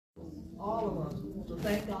All of us. So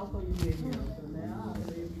thank God for you being here. So now I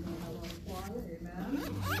believe we're going to have our choir. Amen.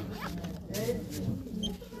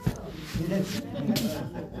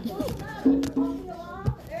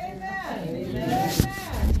 Amen. Amen.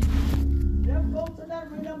 Them folks in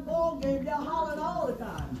that rhythm ball game, y'all hollering all the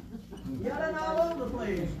time. Yelling all over the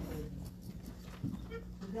place.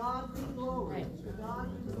 To God be glory. To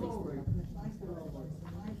God be glory. Thank you, Lord.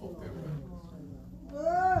 Thank you, Lord.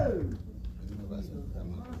 Whoa!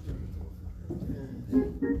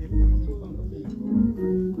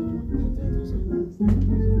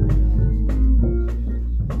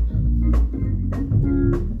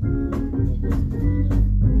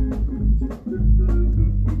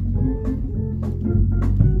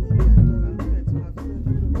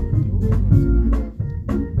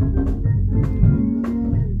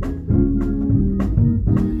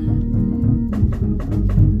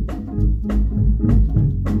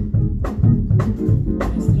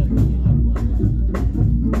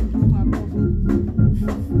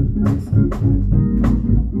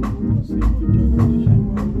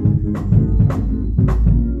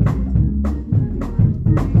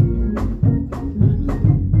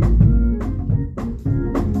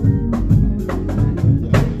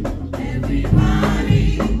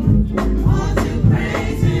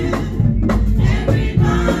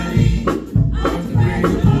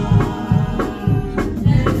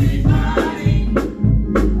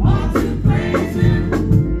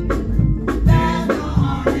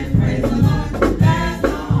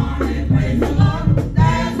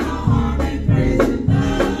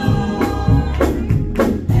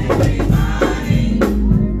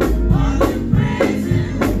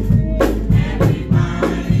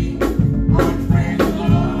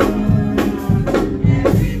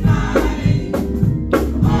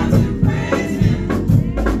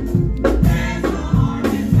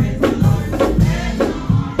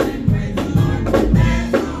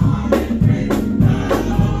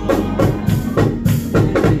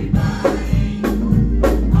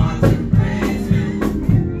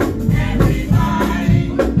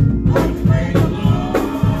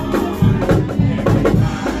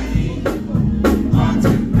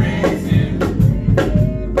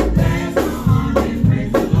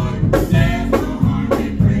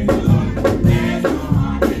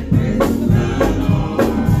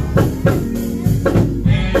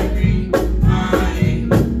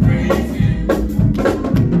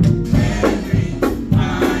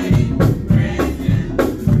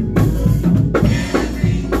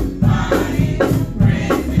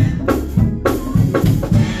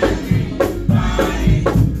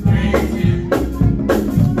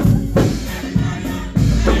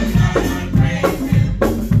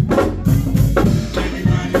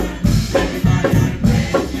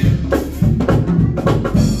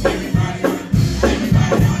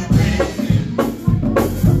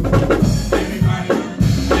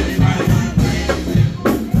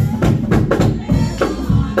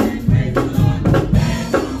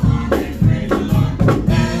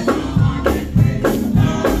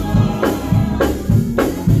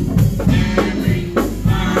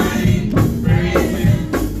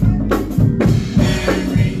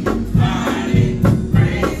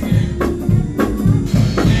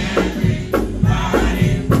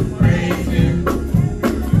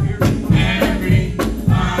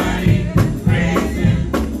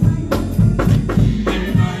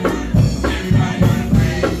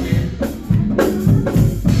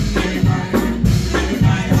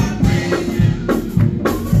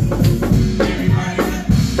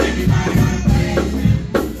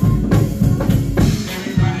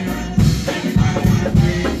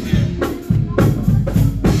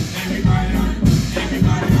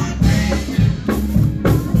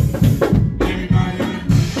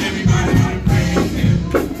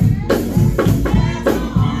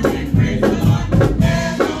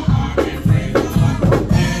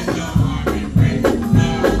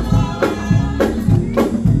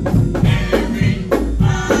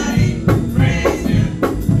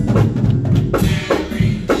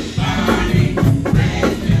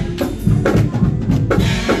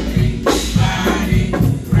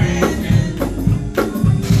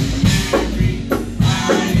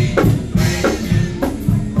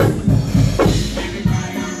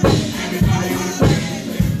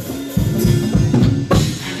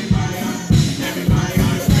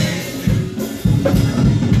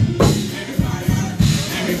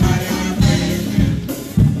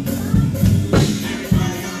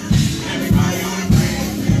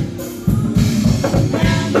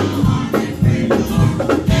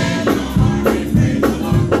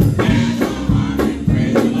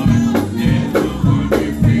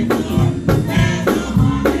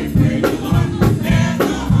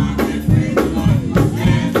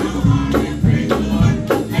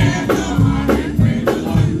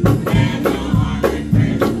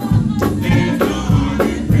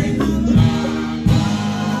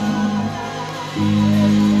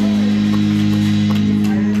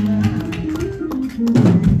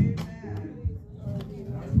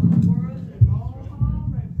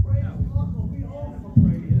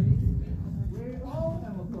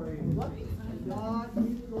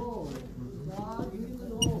 glory. God be the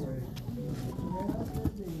glory. Yes,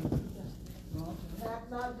 indeed.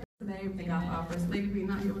 Act not Today, we thank God for our First Lady being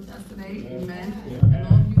not here with us today. Amen. And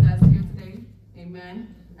all of you guys are here today.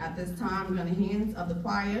 Amen. At this time, we're in the hands of the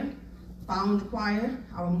choir. Following the choir,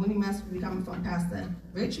 our morning message will be coming from Pastor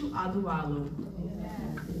Rachel Aduwalu.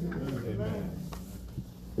 Amen.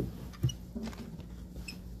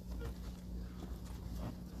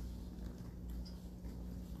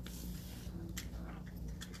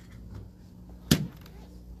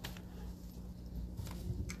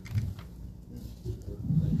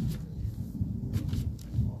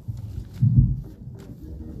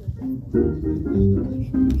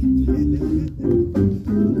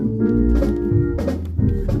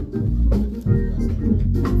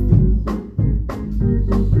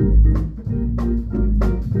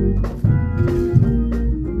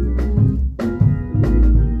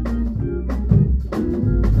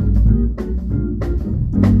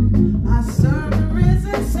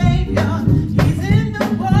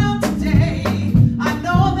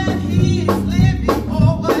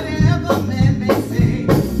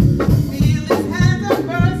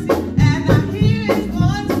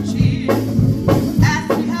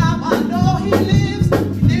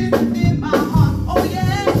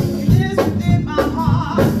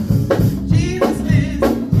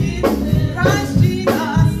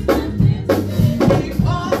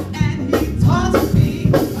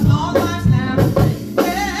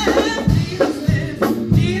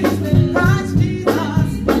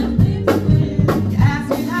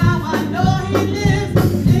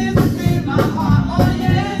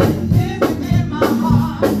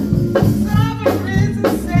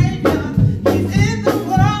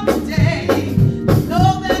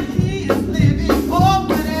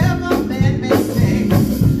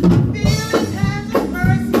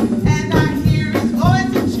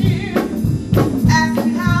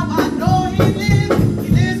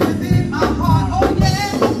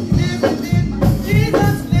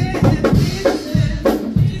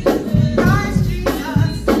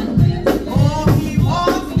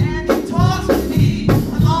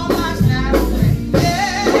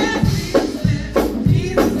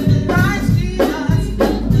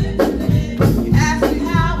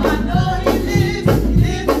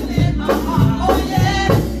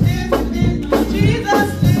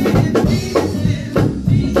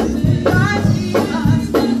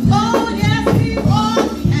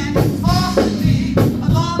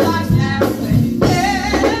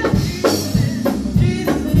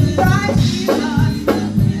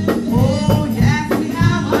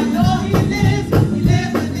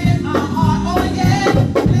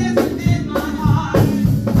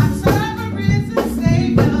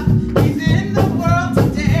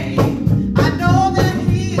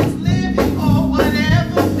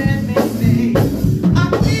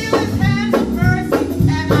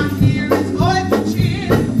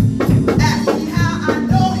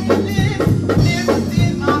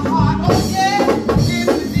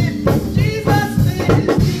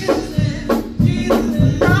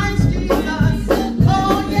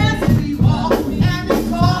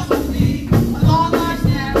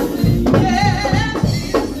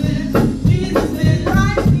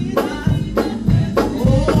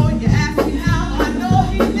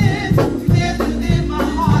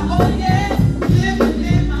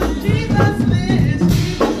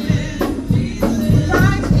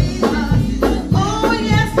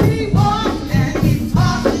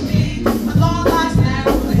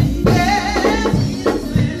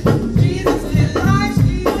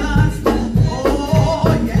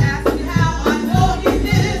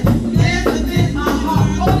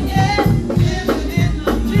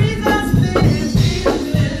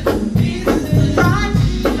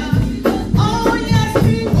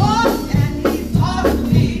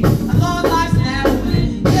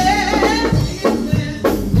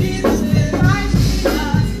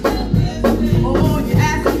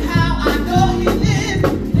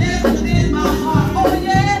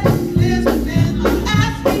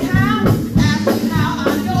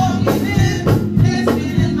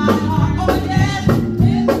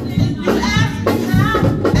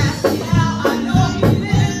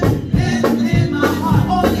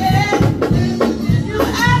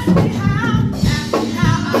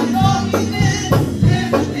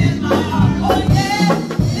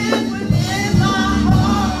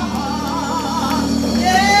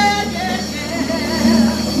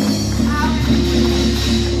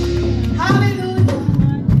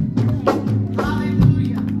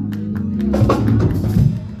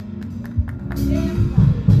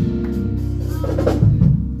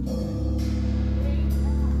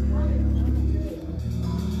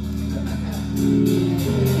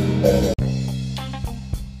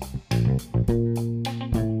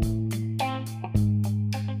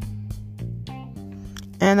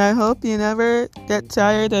 and I hope you never get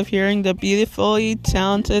tired of hearing the beautifully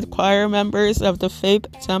talented choir members of the Faith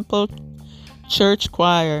Temple Church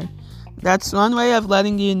Choir. That's one way of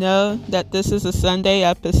letting you know that this is a Sunday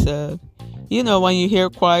episode. You know when you hear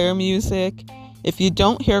choir music. If you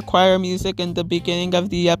don't hear choir music in the beginning of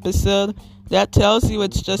the episode, that tells you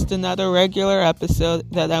it's just another regular episode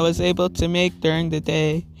that I was able to make during the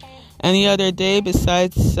day. Any other day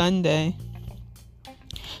besides Sunday.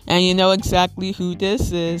 And you know exactly who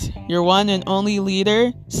this is. Your one and only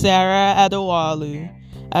leader, Sarah Adewalu.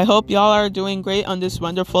 I hope y'all are doing great on this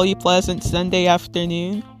wonderfully pleasant Sunday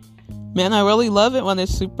afternoon. Man, I really love it when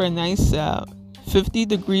it's super nice out.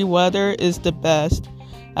 50-degree weather is the best.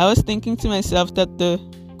 I was thinking to myself that the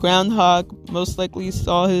groundhog most likely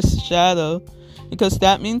saw his shadow, because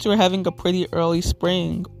that means we're having a pretty early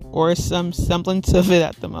spring, or some semblance of it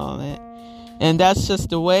at the moment. And that's just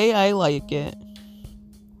the way I like it.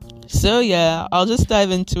 So yeah, I'll just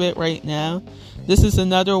dive into it right now. This is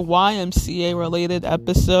another YMCA related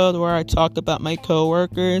episode where I talk about my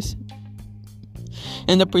coworkers.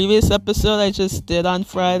 In the previous episode I just did on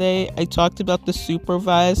Friday, I talked about the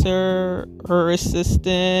supervisor, her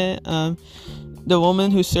assistant, the woman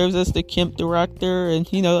who serves as the camp director, and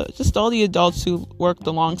just all the adults who worked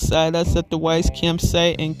alongside us at the Wise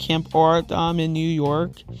campsite in Camp Oradam in New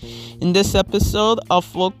York. In this episode, I'll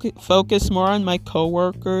focus more on my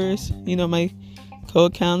co-workers, my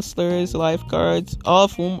co-counselors, lifeguards, all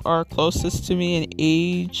of whom are closest to me in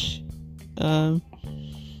age.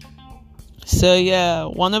 So yeah,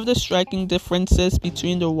 one of the striking differences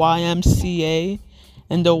between the YMCA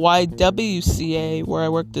and the YWCA, where I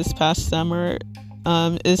worked this past summer,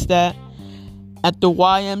 is that at the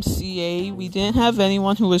YMCA, we didn't have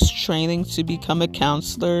anyone who was training to become a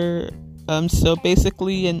counselor. So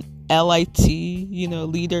basically an LIT,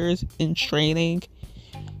 leaders in training,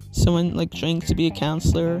 someone like training to be a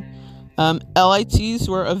counselor. LITs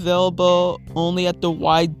were available only at the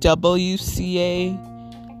YWCA,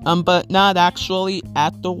 but not actually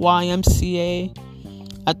at the YMCA.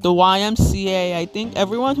 At the YMCA, I think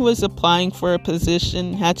everyone who was applying for a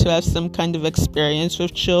position had to have some kind of experience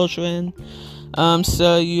with children.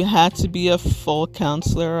 So you had to be a full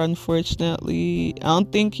counselor, unfortunately. I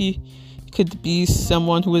don't think you could be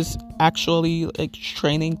someone who was actually like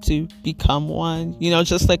training to become one.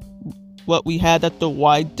 Just like what we had at the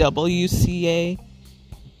YWCA.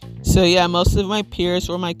 So yeah, most of my peers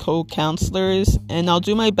were my co-counselors, and I'll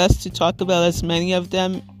do my best to talk about as many of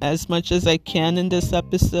them as much as I can in this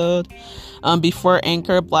episode, before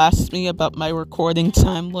Anchor blasts me about my recording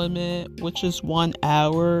time limit, which is 1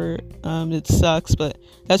 hour. It sucks, but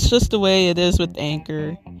that's just the way it is with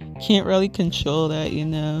Anchor. Can't really control that,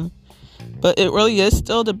 But it really is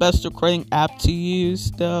still the best recording app to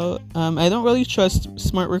use, though. I don't really trust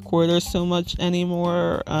smart recorders so much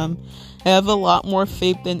anymore. I have a lot more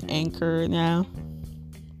faith in Anchor now.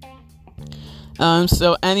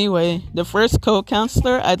 So anyway, the first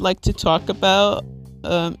co-counselor I'd like to talk about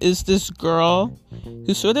is this girl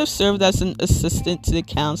who sort of served as an assistant to the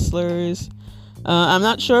counselors. I'm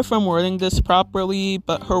not sure if I'm wording this properly,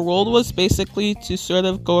 but her role was basically to sort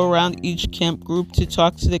of go around each camp group to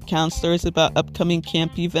talk to the counselors about upcoming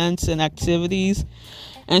camp events and activities.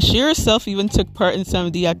 And she herself even took part in some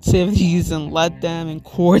of the activities and led them and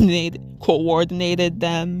coordinated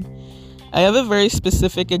them. I have a very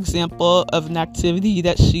specific example of an activity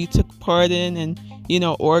that she took part in and,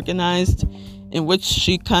 organized, in which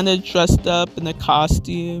she kind of dressed up in a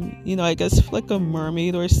costume, I guess like a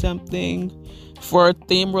mermaid or something, for a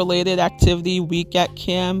theme-related activity week at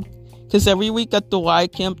camp. Because every week at the Y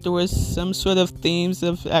camp, there was some sort of themes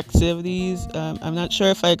of activities. I'm not sure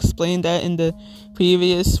if I explained that in the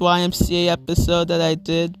previous YMCA episode that I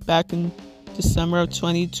did back in the summer of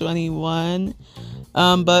 2021.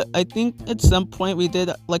 But I think at some point we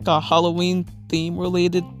did like a Halloween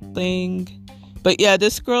theme-related thing. But yeah,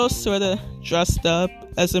 this girl sort of dressed up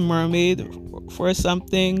as a mermaid for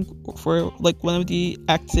something, for like one of the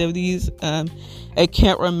activities. I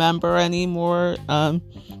can't remember anymore.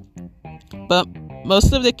 But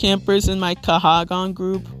most of the campers in my Kahagan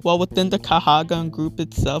group, well, within the Kahagan group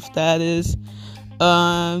itself, that is,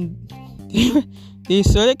 they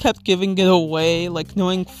sort of kept giving it away, like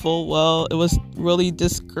knowing full well it was really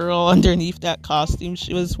this girl underneath that costume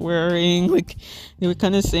she was wearing. Like, they were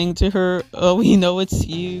kind of saying to her, "Oh, we know it's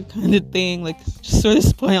you," kind of thing, like just sort of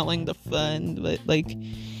spoiling the fun. But like,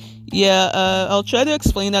 yeah, I'll try to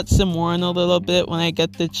explain that some more in a little bit when I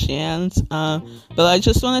get the chance. But I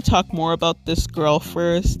just want to talk more about this girl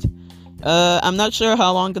first. I'm not sure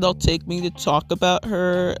how long it'll take me to talk about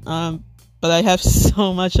her. but I have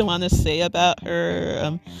so much I want to say about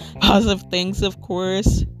her. Positive things, of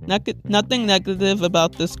course. Nothing negative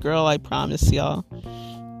about this girl, I promise y'all.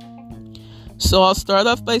 So I'll start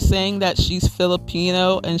off by saying that she's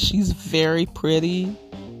Filipino and she's very pretty.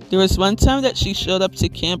 There was one time that she showed up to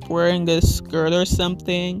camp wearing a skirt or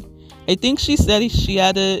something. I think she said she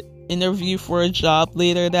had an interview for a job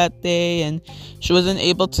later that day and she wasn't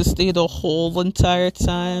able to stay the whole entire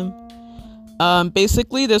time.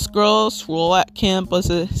 Basically, this girl's role at camp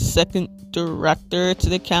was a second director to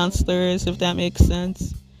the counselors, if that makes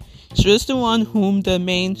sense. She was the one whom the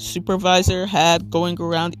main supervisor had going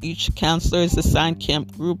around each counselor's assigned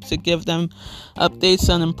camp group to give them updates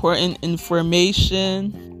on important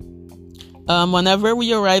information. Whenever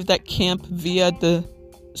we arrived at camp via the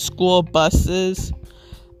school buses,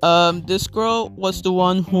 this girl was the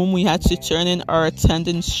one whom we had to turn in our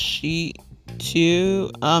attendance sheet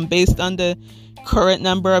to, based on the current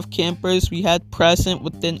number of campers we had present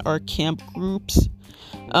within our camp groups.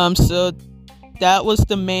 So that was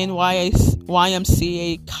the main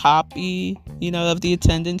YMCA copy, of the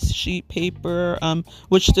attendance sheet paper,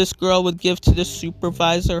 which this girl would give to the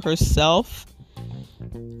supervisor herself.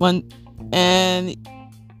 When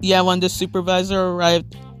the supervisor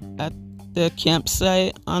arrived at the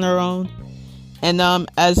campsite on her own. And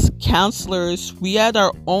as counselors, we had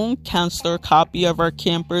our own counselor copy of our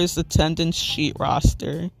campers' attendance sheet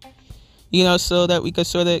roster. So that we could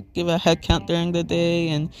sort of give a head count during the day.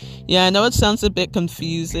 And yeah, I know it sounds a bit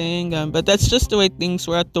confusing, but that's just the way things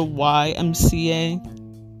were at the YMCA.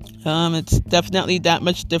 It's definitely that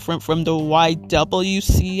much different from the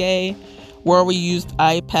YWCA, where we used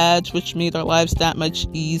iPads, which made our lives that much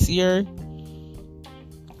easier.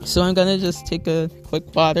 So I'm gonna just take a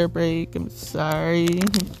quick water break. I'm sorry.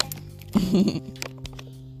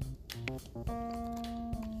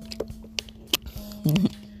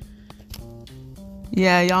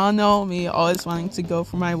 Yeah, y'all know me always wanting to go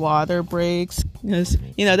for my water breaks, because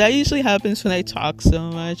that usually happens when I talk so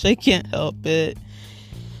much. I can't help it.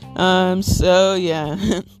 So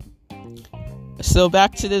yeah. So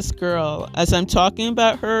back to this girl. As I'm talking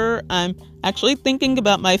about her, I'm actually thinking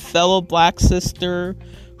about my fellow black sister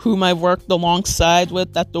whom I worked alongside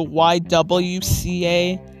with at the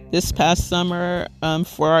YWCA this past summer,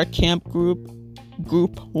 for our camp group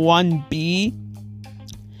 1B.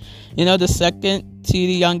 The second to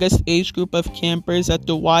the youngest age group of campers at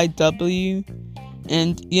the YW.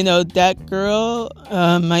 And that girl,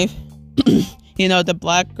 the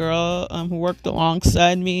black girl who worked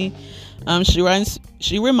alongside me,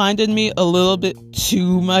 she reminded me a little bit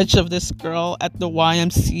too much of this girl at the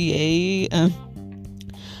YMCA.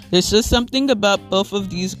 There's just something about both of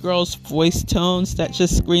these girls' voice tones that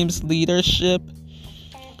just screams leadership.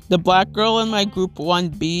 The black girl in my group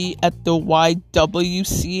 1B at the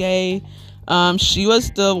YWCA, she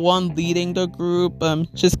was the one leading the group,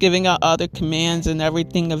 just giving out other commands and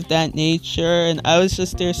everything of that nature, and I was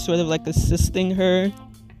just there sort of like assisting her.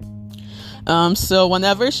 So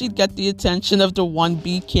whenever she'd get the attention of the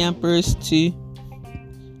 1B campers to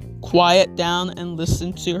quiet down and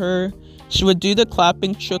listen to her, she would do the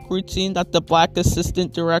clapping trick routine that the black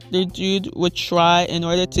assistant director dude would try in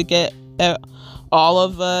order to get all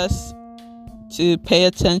of us to pay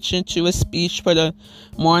attention to a speech for the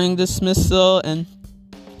morning dismissal and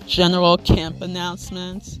general camp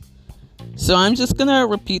announcements. So I'm just gonna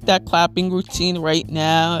repeat that clapping routine right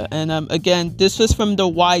now. And again, this was from the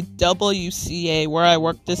YWCA where I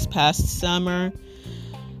worked this past summer.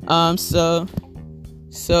 So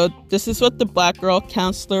this is what the black girl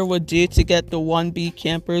counselor would do to get the 1B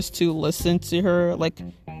campers to listen to her. Like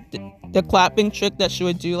the clapping trick that she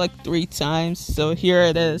would do like 3 times. So here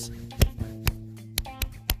it is.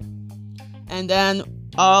 And then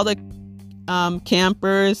all the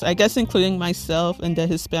campers, I guess including myself and the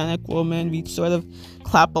Hispanic woman, we'd sort of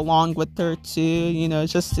clap along with her too,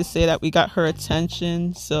 just to say that we got her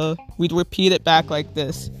attention. So we'd repeat it back like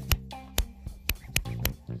this.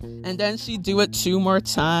 And then she'd do it 2 more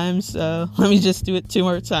times. So let me just do it 2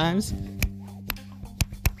 more times.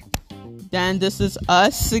 Then this is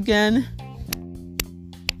us again.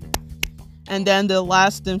 And then the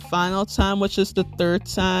last and final time, which is the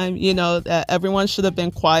 3rd time, that everyone should have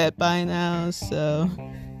been quiet by now. So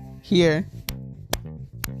here.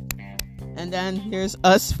 And then here's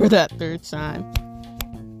us for that 3rd time.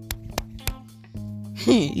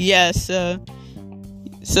 Yeah,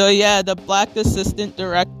 so yeah, the black assistant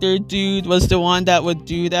director dude was the one that would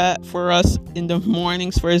do that for us in the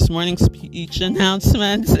mornings for his morning speech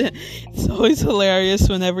announcements. It's always hilarious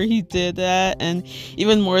whenever he did that, and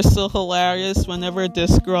even more so hilarious whenever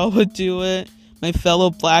this girl would do it, my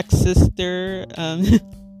fellow black sister.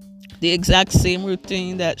 the exact same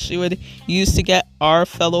routine that she would use to get our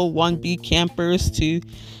fellow 1B campers to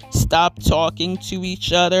stop talking to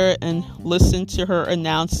each other and listen to her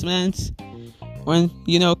announcements when,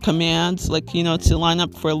 commands, like, to line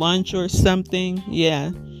up for lunch or something.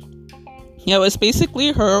 Yeah, it was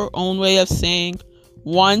basically her own way of saying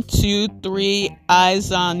 1, 2, 3,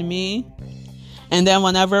 eyes on me. And then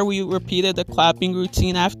whenever we repeated the clapping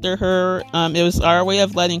routine after her, it was our way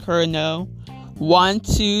of letting her know 1,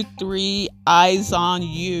 2, 3, eyes on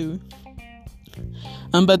you.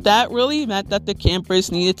 But that really meant that the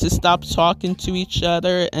campers needed to stop talking to each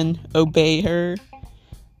other and obey her.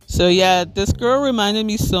 So yeah, this girl reminded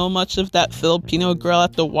me so much of that Filipino girl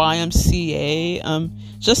at the YMCA,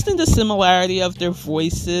 just in the similarity of their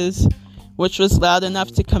voices, which was loud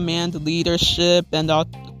enough to command leadership and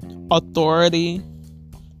authority.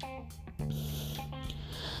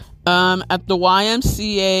 At the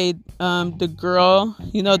YMCA, the girl,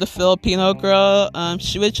 the Filipino girl,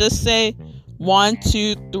 she would just say 1,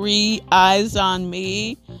 2, 3, eyes on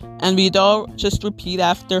me, and we'd all just repeat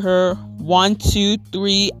after her 1, 2,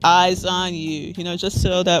 3, eyes on you, just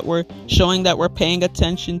so that we're showing that we're paying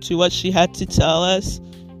attention to what she had to tell us.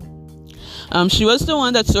 She was the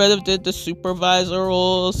one that sort of did the supervisor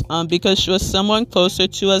roles, because she was someone closer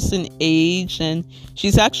to us in age, and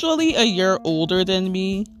she's actually a year older than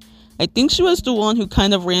me. I think she was the one who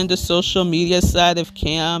kind of ran the social media side of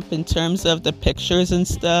camp in terms of the pictures and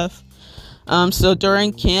stuff. So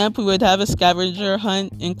during camp, we would have a scavenger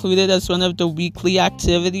hunt included as one of the weekly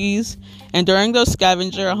activities. And during those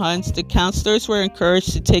scavenger hunts, the counselors were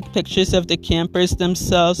encouraged to take pictures of the campers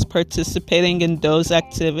themselves participating in those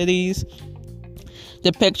activities.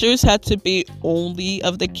 The pictures had to be only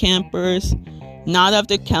of the campers, not of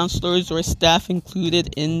the counselors or staff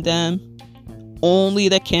included in them. Only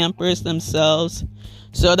the campers themselves,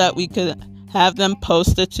 so that we could have them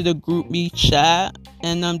posted to the GroupMe chat.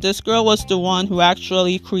 And this girl was the one who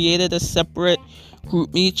actually created a separate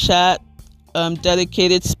GroupMe chat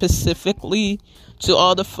dedicated specifically to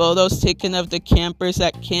all the photos taken of the campers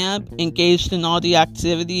at camp, engaged in all the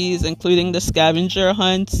activities, including the scavenger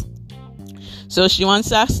hunts. So she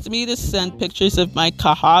once asked me to send pictures of my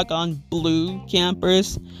Kahagan Blue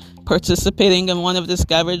campers participating in one of the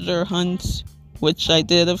scavenger hunts, which I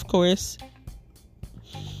did, of course.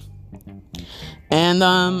 And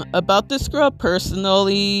about this girl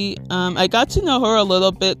personally, I got to know her a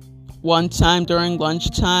little bit one time during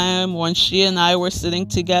lunchtime when she and I were sitting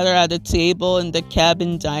together at a table in the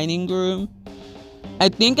cabin dining room. I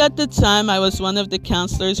think at the time I was one of the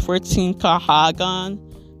counselors for Team Kahagan,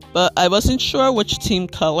 but I wasn't sure which team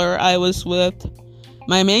color I was with.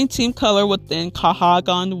 My main team color within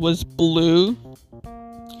Kahagan was blue.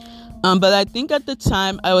 But I think at the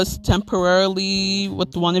time I was temporarily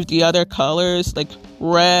with one of the other colors, like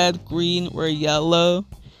red, green, or yellow.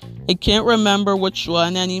 I can't remember which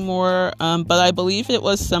one anymore, but I believe it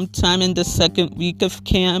was sometime in the second week of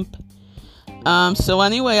camp. So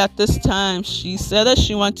anyway, at this time, she said that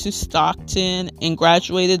she went to Stockton and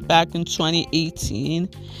graduated back in 2018.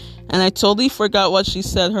 And I totally forgot what she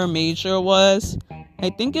said her major was. I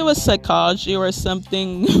think it was psychology or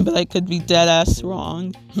something, but I could be dead ass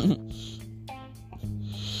wrong.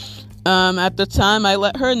 At the time, I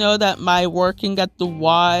let her know that my working at the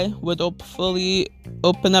Y would hopefully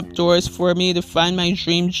open up doors for me to find my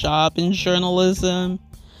dream job in journalism.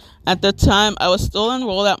 At the time, I was still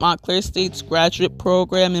enrolled at Montclair State's graduate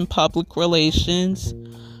program in public relations,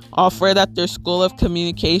 offered at their School of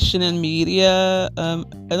Communication and Media. I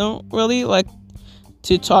don't really like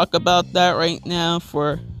to talk about that right now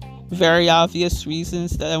for very obvious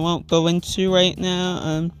reasons that I won't go into right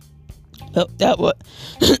now. That was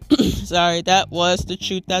that was the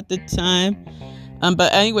truth at the time.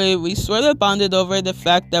 But anyway, we sort of bonded over the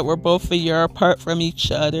fact that we're both a year apart from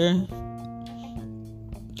each other.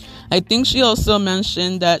 I think she also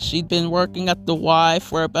mentioned that she'd been working at the Y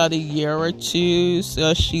for about a year or two,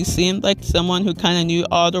 so she seemed like someone who kind of knew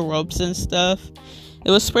all the ropes and stuff.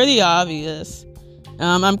 It was pretty obvious.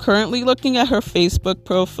 I'm currently looking at her Facebook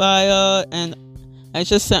profile, and I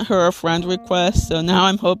just sent her a friend request, so now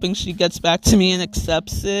I'm hoping she gets back to me and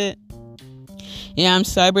accepts it. Yeah, I'm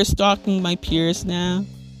cyber stalking my peers now.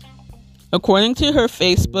 According to her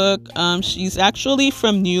Facebook, she's actually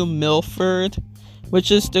from New Milford, which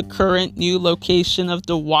is the current new location of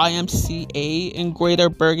the YMCA in Greater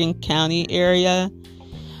Bergen County area.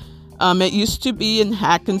 It used to be in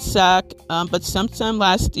Hackensack, but sometime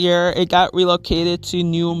last year it got relocated to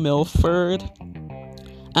New Milford.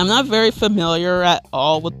 I'm not very familiar at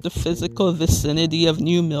all with the physical vicinity of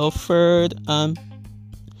New Milford,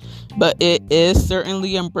 but it is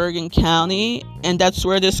certainly in Bergen County, and that's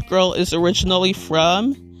where this girl is originally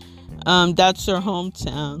from. That's her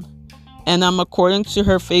hometown. And according to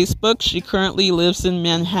her Facebook, she currently lives in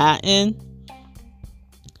Manhattan.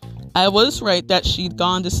 I was right that she'd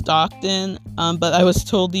gone to Stockton, but I was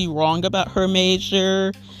totally wrong about her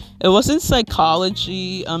major. It wasn't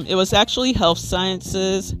psychology, it was actually health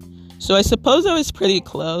sciences, so I suppose I was pretty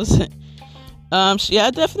close. She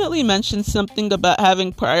had definitely mentioned something about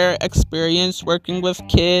having prior experience working with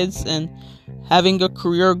kids and having a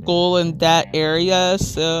career goal in that area,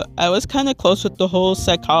 so I was kind of close with the whole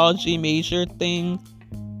psychology major thing.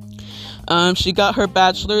 She got her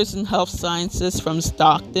bachelor's in health sciences from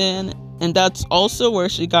Stockton, and that's also where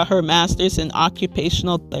she got her master's in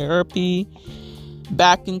occupational therapy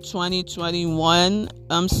back in 2021.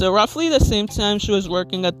 So roughly the same time she was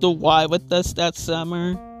working at the Y with us that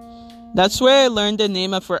summer. That's where I learned the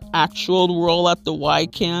name of her actual role at the Y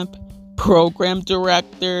camp, program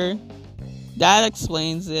director. That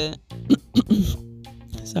explains it.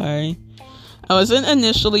 Sorry. I wasn't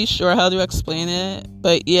initially sure how to explain it,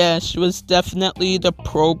 but yeah, she was definitely the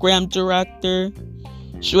program director.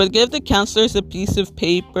 She would give the counselors a piece of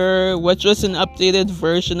paper, which was an updated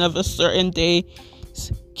version of a certain day's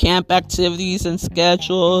camp activities and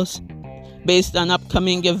schedules based on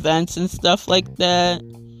upcoming events and stuff like that.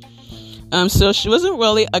 So she wasn't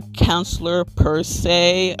really a counselor per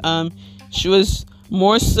se. She was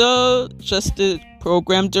more so just a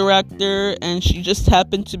program director, and she just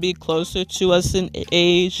happened to be closer to us in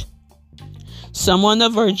age. Someone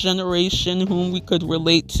of our generation whom we could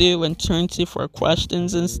relate to and turn to for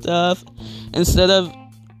questions and stuff, instead of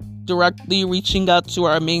directly reaching out to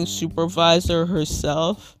our main supervisor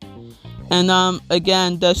herself. And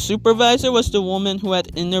again, the supervisor was the woman who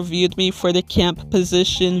had interviewed me for the camp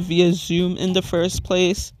position via Zoom in the first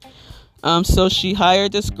place. So she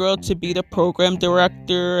hired this girl to be the program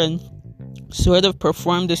director and sort of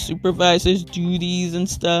perform the supervisor's duties and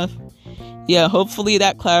stuff. Yeah, hopefully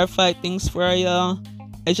that clarified things for y'all.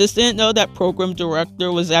 I just didn't know that program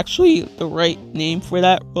director was actually the right name for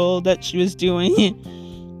that role that she was doing.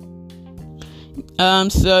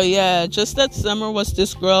 So yeah, just that summer was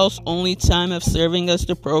this girl's only time of serving as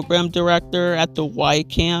the program director at the Y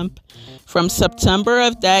camp. From September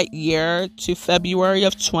of that year to February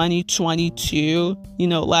of 2022,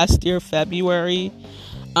 last year, February,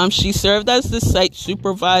 she served as the site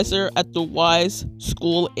supervisor at the Y's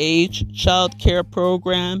school age child care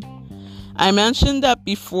program. I mentioned that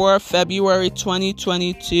before February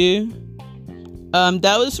 2022.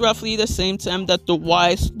 That was roughly the same time that the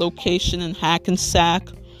Y's location in Hackensack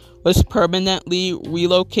was permanently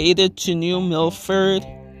relocated to New Milford.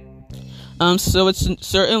 So it's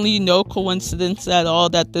certainly no coincidence at all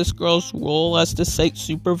that this girl's role as the site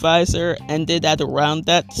supervisor ended at around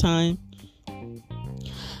that time.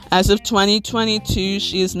 As of 2022,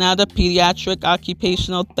 she is now the pediatric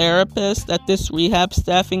occupational therapist at this rehab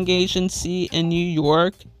staffing agency in New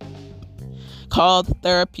York called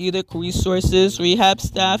Therapeutic Resources Rehab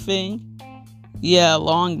Staffing. Yeah,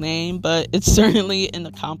 long name, but it's certainly an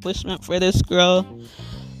accomplishment for this girl.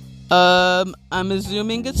 I'm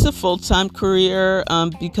assuming it's a full-time career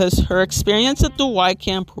because her experience at the Y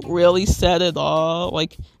camp really said it all.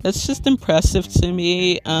 That's just impressive to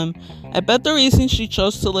me. I bet the reason she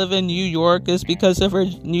chose to live in New York is because of her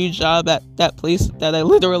new job at that place that I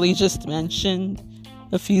literally just mentioned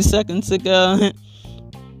a few seconds ago.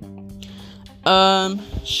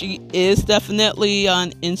 She is definitely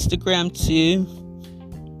on Instagram too.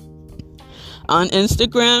 On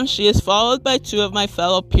Instagram, she is followed by two of my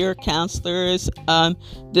fellow peer counselors.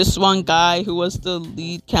 This one guy who was the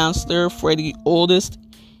lead counselor for the oldest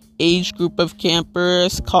age group of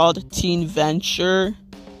campers called Teen Venture.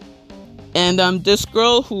 And this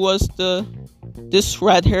girl who was this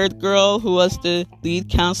red-haired girl who was the lead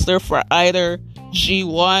counselor for either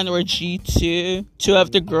G1 or G2, two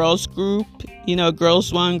of the girls group,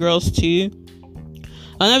 girls 1, girls 2.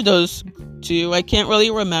 One of those two, I can't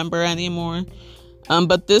really remember anymore.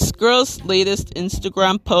 But this girl's latest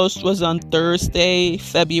Instagram post was on Thursday,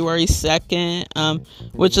 February 2nd,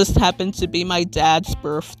 which just happened to be my dad's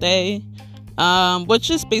birthday, which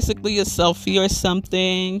is basically a selfie or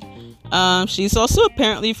something. She's also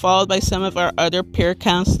apparently followed by some of our other peer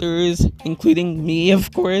counselors, including me,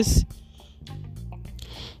 of course.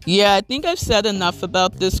 Yeah, I think I've said enough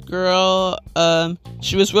about this girl.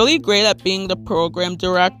 She was really great at being the program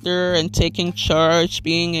director and taking charge,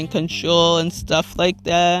 being in control and stuff like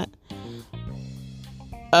that.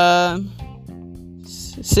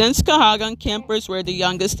 Since Kahagan campers were the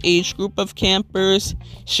youngest age group of campers,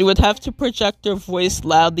 she would have to project her voice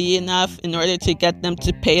loudly enough in order to get them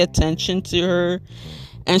to pay attention to her,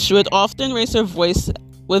 and she would often raise her voice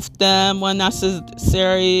with them when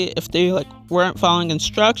necessary if they weren't following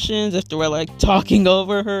instructions, if they were talking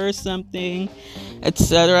over her or something,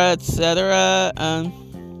 etc., etc.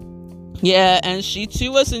 And she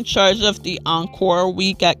too was in charge of the encore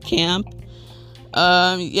week at camp.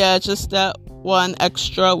 Just that one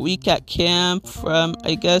extra week at camp from,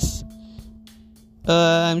 I guess,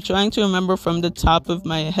 I'm trying to remember from the top of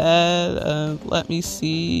my head. Let me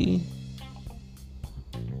see.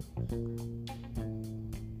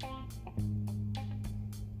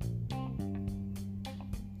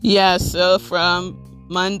 Yeah, so from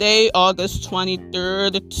Monday, August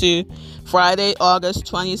 23rd to Friday, August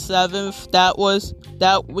 27th,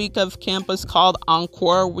 that week of camp was called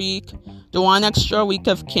Encore Week. The one extra week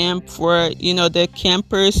of camp for, the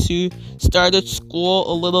campers who started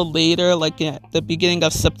school a little later, at the beginning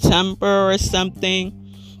of September or something.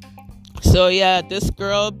 So yeah, this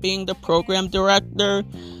girl, being the program director,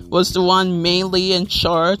 was the one mainly in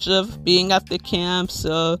charge of being at the camp.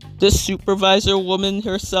 So this supervisor woman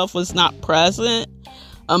herself was not present.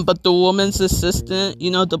 But the woman's assistant,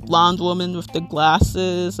 the blonde woman with the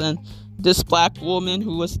glasses, and this black woman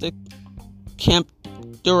who was the camp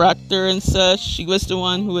director and such, she was the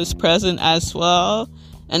one who was present as well.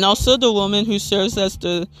 And also the woman who serves as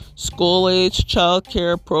the school-age child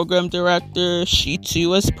care program director, she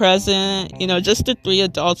too was present. Just the three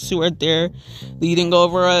adults who were there leading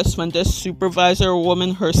over us when the supervisor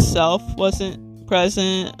woman herself wasn't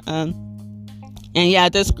present. And yeah,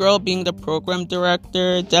 this girl, being the program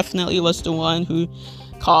director, definitely was the one who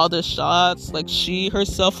called the shots. She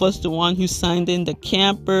herself was the one who signed in the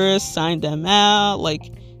campers, signed them out.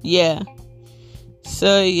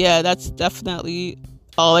 So yeah, that's definitely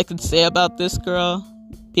all I could say about this girl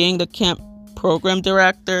being the camp program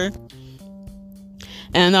director.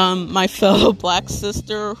 And my fellow black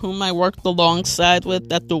sister, whom I worked alongside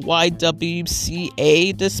with at the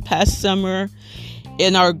YWCA this past summer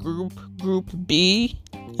in our group B.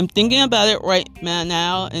 I'm thinking about it right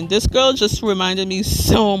now, and this girl just reminded me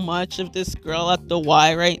so much of this girl at the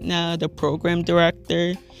Y right now, the program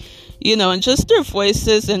director. And just their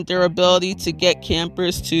voices and their ability to get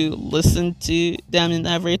campers to listen to them and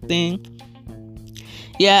everything.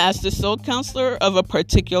 Yeah, as the sole counselor of a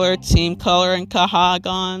particular team color in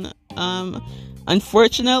Kahagan,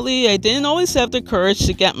 unfortunately, I didn't always have the courage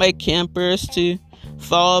to get my campers to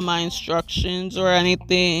follow my instructions or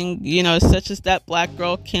anything, such as that black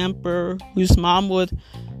girl camper whose mom would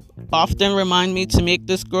often remind me to make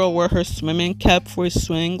this girl wear her swimming cap for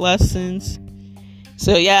swimming lessons.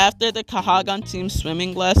 So yeah, after the Kahagan team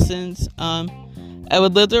swimming lessons, I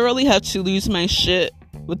would literally have to lose my shit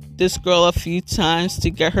with this girl a few times to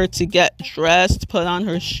get her to get dressed, put on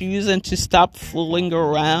her shoes, and to stop fooling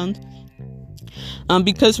around.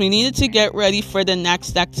 Because we needed to get ready for the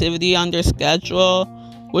next activity on their schedule,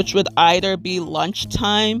 which would either be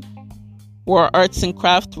lunchtime or arts and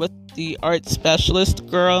craft with the art specialist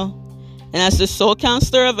girl. And as the sole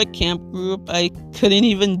counselor of a camp group, I couldn't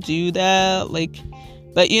even do that.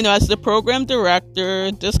 But as the program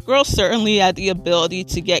director, this girl certainly had the ability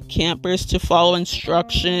to get campers to follow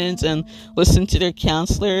instructions and listen to their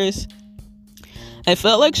counselors. I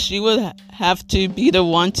felt like she would have to be the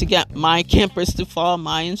one to get my campers to follow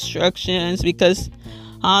my instructions, because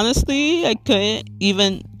honestly, I couldn't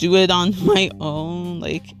even do it on my own.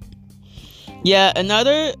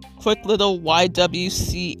 Another quick little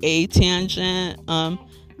YWCA tangent.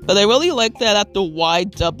 But I really like that at the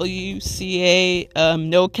YWCA,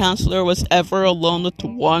 no counselor was ever alone with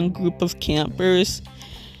one group of campers.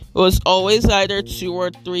 It was always either 2 or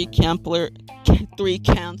 3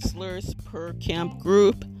 counselors per camp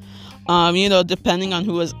group. Depending on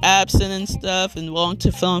who was absent and stuff, and willing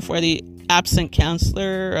to fill in for the absent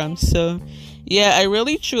counselor. So yeah, I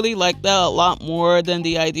really truly like that a lot more than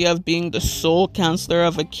the idea of being the sole counselor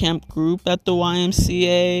of a camp group at the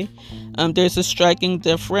YMCA. There's a striking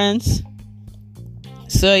difference.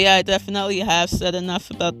 So yeah, I definitely have said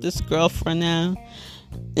enough about this girl for now.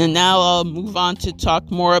 And now I'll move on to talk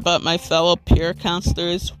more about my fellow peer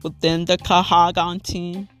counselors within the Kahagan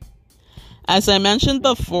team. As I mentioned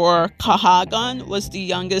before, Kahagan was the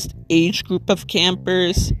youngest age group of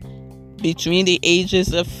campers, between the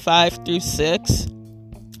ages of 5 through 6.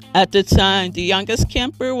 At the time, the youngest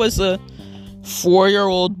camper was a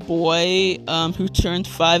 4-year-old boy who turned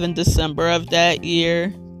 5 in December of that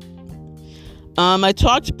year. I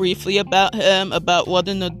talked briefly about him, about what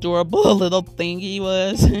an adorable little thing he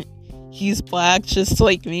was. He's black just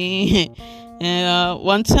like me. And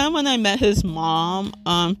one time when I met his mom,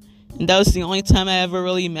 and that was the only time I ever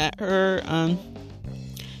really met her,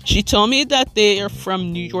 she told me that they are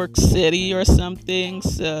from New York City or something.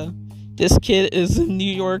 So this kid is a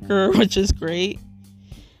New Yorker, which is great.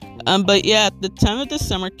 But yeah, at the time of the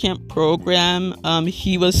summer camp program,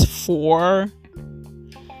 he was 4.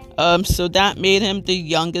 So that made him the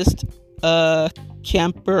youngest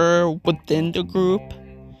camper within the group.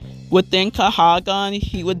 Within Kahagan,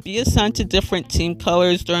 he would be assigned to different team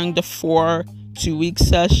colors during the 4 2-week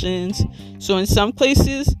sessions. So in some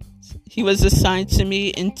places, he was assigned to me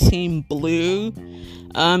in Team Blue.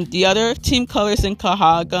 The other team colors in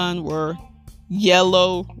Kahagan were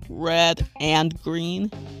yellow, red, and green.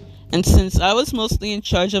 And since I was mostly in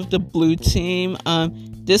charge of the blue team,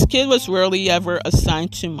 this kid was rarely ever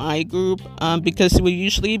assigned to my group because he would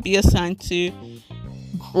usually be assigned to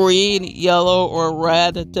green, yellow, or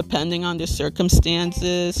red, depending on the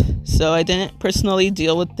circumstances. So I didn't personally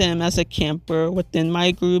deal with them as a camper within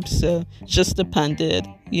my group, so it just depended,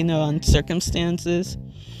 on circumstances.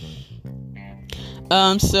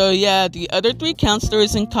 So yeah, the other 3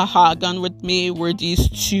 counselors in Kahagan with me were these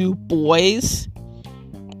 2 boys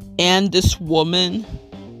and this woman.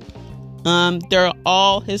 They're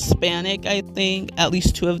all Hispanic, I think. At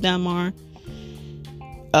least 2 of them are.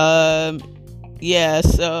 Yeah,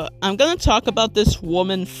 so I'm going to talk about this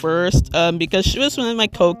woman first, because she was one of my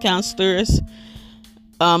co-counselors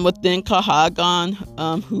within Kahagan,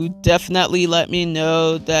 who definitely let me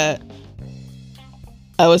know that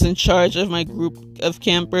I was in charge of my group of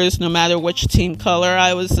campers, no matter which team color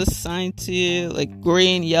I was assigned to, like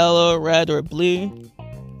green, yellow, red, or blue.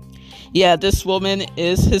 Yeah, this woman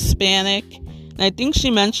is Hispanic. And I think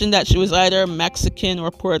she mentioned that she was either Mexican or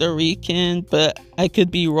Puerto Rican, but I could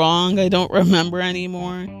be wrong. I don't remember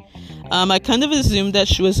anymore. I kind of assumed that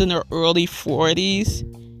she was in her early 40s.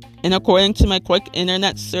 And according to my quick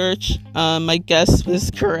internet search, my guess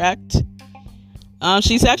was correct.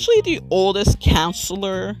 She's actually the oldest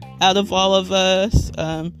counselor out of all of us.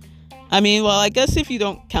 I guess if you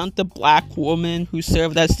don't count the black woman who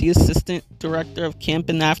served as the assistant director of camp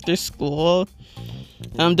and after school.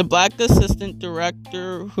 The black assistant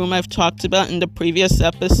director, whom I've talked about in the previous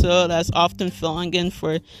episode, as often filling in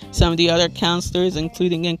for some of the other counselors,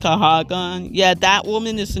 including in Kahagan. Yeah, that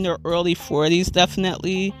woman is in her early 40s,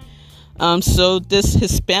 definitely. So this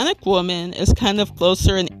Hispanic woman is kind of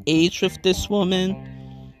closer in age with this woman.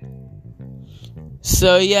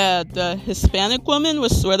 So yeah, the Hispanic woman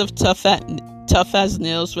was sort of tough as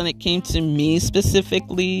nails when it came to me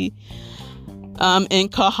specifically. In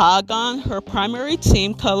Kahagan, her primary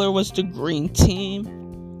team color was the green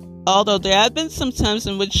team. Although there had been some times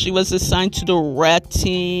in which she was assigned to the red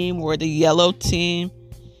team or the yellow team.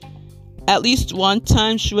 At least one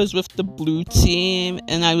time she was with the blue team,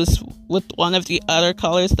 and I was with one of the other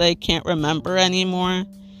colors that I can't remember anymore.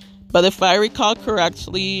 But if I recall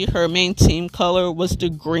correctly, her main team color was the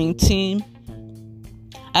green team.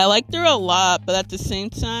 I liked her a lot, but at the same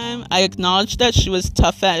time, I acknowledged that she was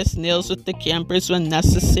tough as nails with the campers when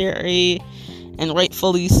necessary, and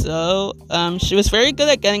rightfully so. She was very good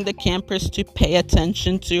at getting the campers to pay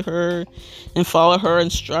attention to her and follow her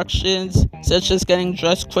instructions, such as getting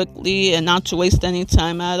dressed quickly and not to waste any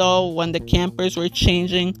time at all when the campers were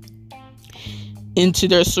changing into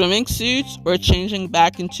their swimming suits or changing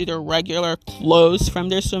back into their regular clothes from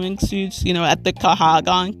their swimming suits, at the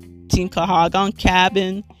Team Kahagan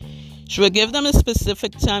cabin. She would give them a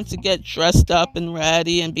specific time to get dressed up and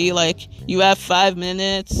ready and be like, you have 5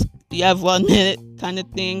 minutes, you have 1 minute kind of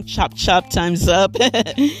thing, chop time's up.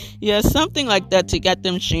 Yeah, something like that to get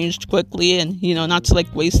them changed quickly and, not to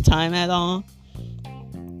waste time at all.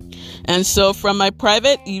 And so from my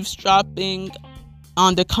private eavesdropping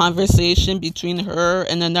on the conversation between her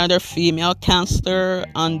and another female counselor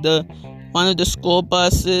on one of the school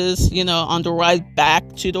buses, on the ride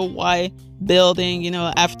back to the Y building,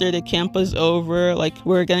 after the camp was over,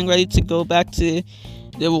 we're getting ready to go back to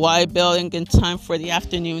the Y building in time for the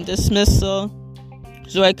afternoon dismissal.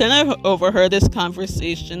 So I kind of overheard this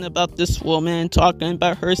conversation about this woman talking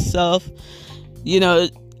about herself,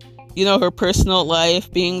 her personal life,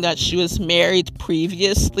 being that she was married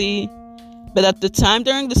previously. But at the time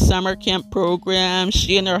during the summer camp program,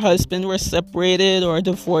 she and her husband were separated or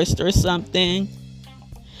divorced or something.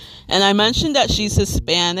 And I mentioned that she's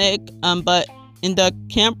Hispanic, but in the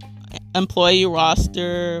camp employee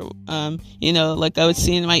roster, like I would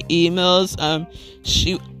see in my emails,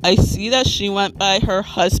 I see that she went by her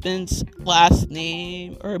husband's last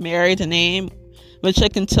name or married name, which I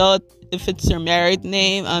can tell if it's her married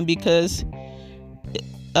name, because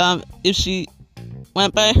if she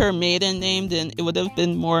went by her maiden name, then it would have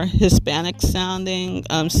been more Hispanic sounding.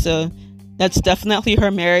 So that's definitely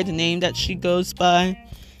her married name that she goes by.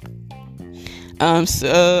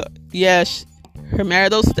 So yeah, her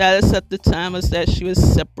marital status at the time was that she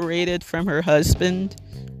was separated from her husband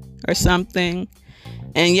or something.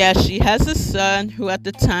 And yeah, she has a son who at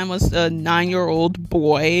the time was a 9-year-old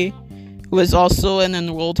boy who was also an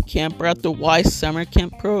enrolled camper at the Y Summer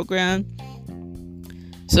Camp program.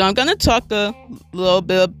 So I'm going to talk a little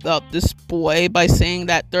bit about this boy by saying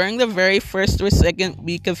that during the very first or second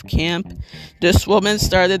week of camp, this woman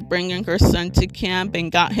started bringing her son to camp and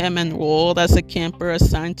got him enrolled as a camper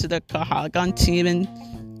assigned to the Kahagan team. And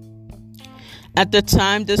at the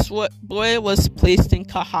time, this boy was placed in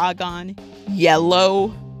Kahagan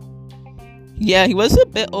Yellow. Yeah, he was a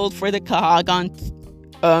bit old for the Kahagan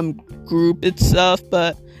group itself,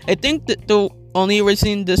 but I think that the only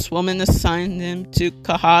reason this woman assigned him to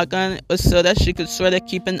Kahagan was so that she could sort of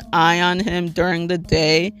keep an eye on him during the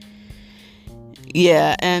day.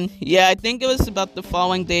 I think it was about the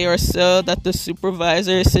following day or so that the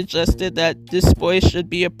supervisor suggested that this boy should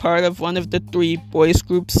be a part of one of the 3 boys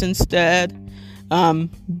groups instead.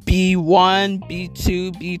 B1,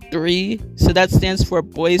 B2, B3. So that stands for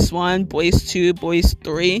Boys 1, Boys 2, Boys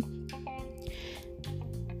 3.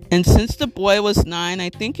 And since the boy was 9, I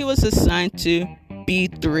think he was assigned to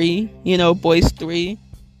B3, Boys 3,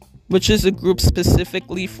 which is a group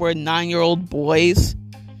specifically for 9-year-old boys.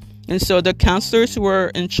 And so the counselors who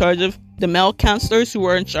were in charge of, the male counselors who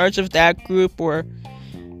were in charge of that group were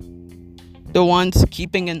the ones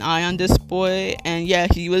keeping an eye on this boy. And yeah,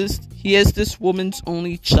 he is this woman's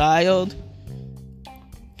only child.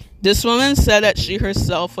 This woman said that she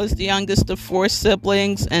herself was the youngest of 4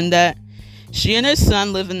 siblings and that she and her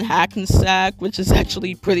son live in Hackensack, which is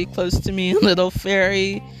actually pretty close to me in Little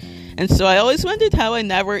Ferry. And so I always wondered how I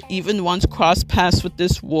never even once crossed paths with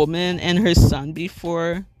this woman and her son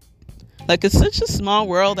before. Like, it's such a small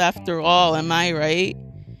world after all, am I right?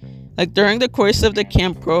 Like, during the course of the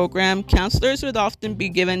camp program, counselors would often be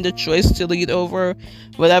given the choice to lead over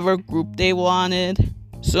whatever group they wanted.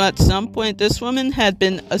 So at some point, this woman had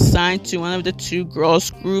been assigned to one of the 2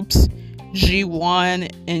 girls groups, G1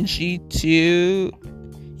 and G2,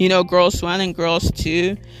 girls 1 and girls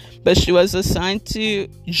 2, but she was assigned to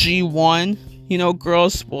G1,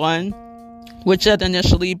 girls 1, which had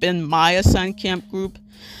initially been my assigned camp group,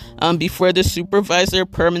 before the supervisor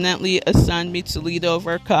permanently assigned me to lead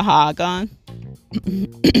over Kahagan.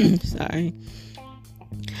 Sorry.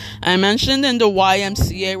 I mentioned in the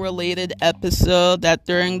YMCA related episode that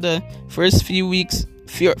during the first few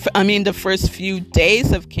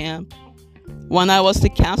days of camp, when I was the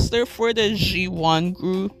counselor for the G1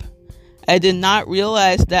 group, I did not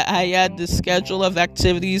realize that I had the schedule of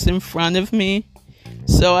activities in front of me.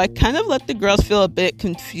 So I kind of let the girls feel a bit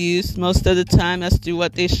confused most of the time as to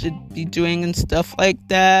what they should be doing and stuff like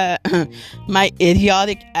that. My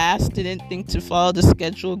idiotic ass didn't think to follow the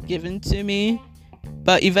schedule given to me.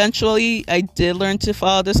 But eventually I did learn to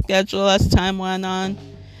follow the schedule as time went on.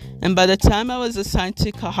 And by the time I was assigned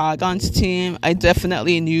to Kahagan's team, I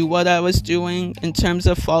definitely knew what I was doing in terms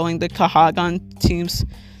of following the Kahagan team's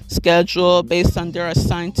schedule based on their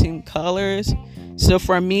assigned team colors. So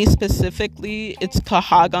for me specifically, it's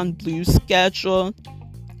Kahagan Blue schedule,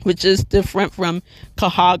 which is different from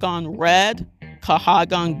Kahagan Red,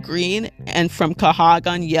 Kahagan Green, and from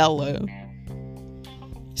Kahagan Yellow.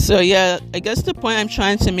 So yeah, I guess the point I'm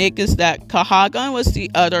trying to make is that Kahagan was the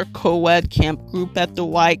other co-ed camp group at the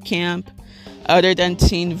Y camp, other than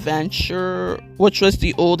Teen Venture, which was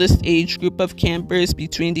the oldest age group of campers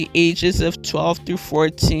between the ages of 12 through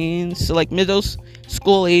 14, so like middle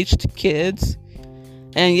school aged kids.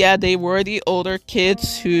 And yeah, they were the older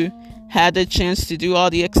kids who had the chance to do all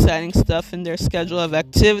the exciting stuff in their schedule of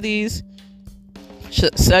activities,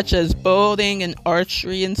 such as boating and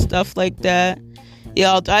archery and stuff like that.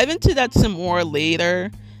 Yeah, I'll dive into that some more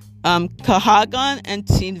later. Kahagan and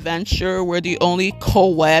Teen Venture were the only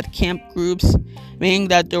co-ed camp groups, meaning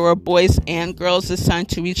that there were boys and girls assigned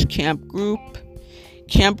to each camp group.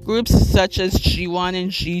 Camp groups such as G1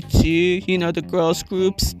 and G2, the girls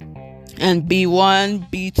groups, and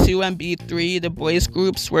B1, B2, and B3, the boys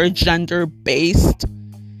groups, were gender-based.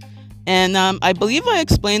 And I believe I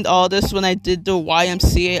explained all this when I did the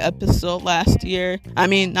YMCA episode last year. I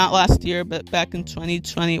mean, not last year, but back in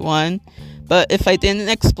 2021. But if I didn't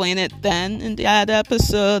explain it then in that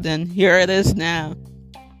episode, then here it is now.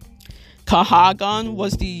 Kahagan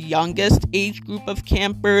was the youngest age group of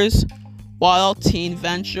campers, while Teen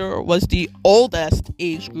Venture was the oldest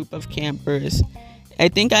age group of campers. I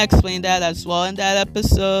think I explained that as well in that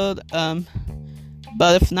episode.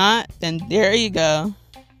 But if not, then there you go.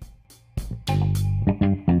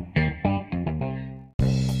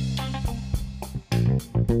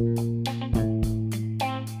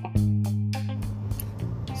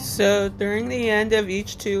 So during the end of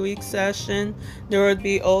each 2-week session, there would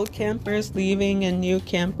be old campers leaving and new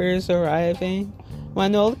campers arriving.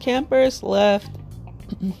 When old campers left,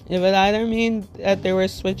 it would either mean that they were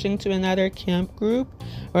switching to another camp group,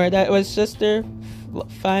 or that it was just their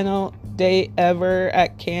final day ever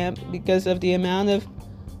at camp because of the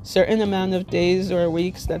certain amount of days or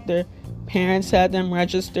weeks that their parents had them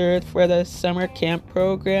registered for the summer camp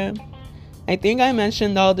program. I think I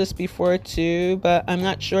mentioned all this before too, but I'm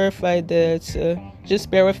not sure if I did, so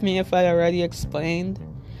just bear with me if I already explained.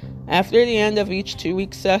 After the end of each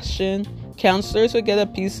 2-week session, counselors would get a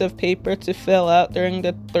piece of paper to fill out during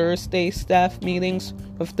the Thursday staff meetings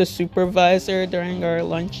with the supervisor during our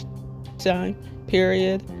lunchtime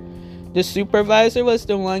period. The supervisor was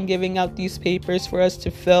the one giving out these papers for us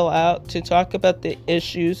to fill out to talk about the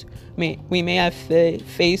issues we may have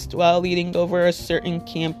faced while leading over a certain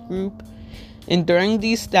camp group. And during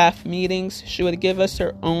these staff meetings, she would give us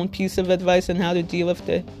her own piece of advice on how to deal with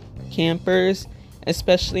the campers,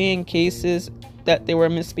 especially in cases that they were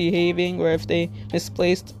misbehaving or if they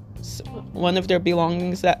misplaced one of their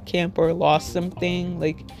belongings at camp or lost something.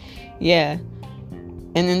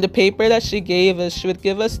 And in the paper that she gave us, she would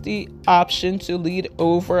give us the option to lead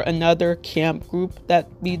over another camp group that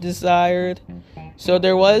we desired. So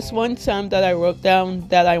there was one time that I wrote down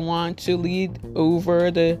that I want to lead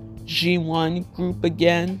over the G1 group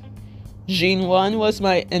again. G1 was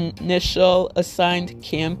my initial assigned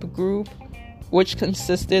camp group, which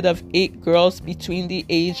consisted of 8 girls between the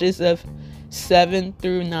ages of 7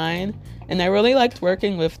 through 9, and I really liked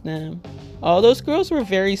working with them. All those girls were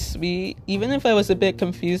very sweet, even if I was a bit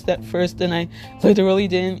confused at first and I literally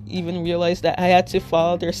didn't even realize that I had to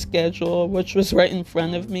follow their schedule, which was right in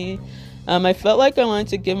front of me. I felt like I wanted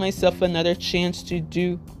to give myself another chance to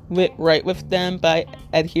do it right with them by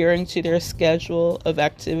adhering to their schedule of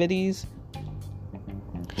activities.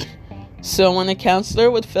 So when a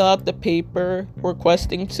counselor would fill out the paper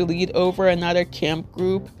requesting to lead over another camp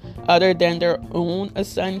group other than their own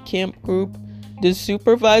assigned camp group, the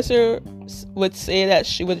supervisor would say that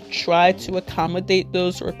she would try to accommodate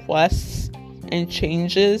those requests and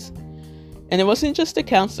changes. And it wasn't just the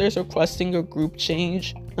counselors requesting a group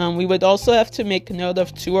change. We would also have to make note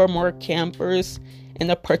of 2 or more campers in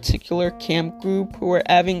a particular camp group who were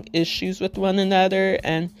having issues with one another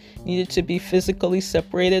and needed to be physically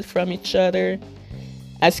separated from each other.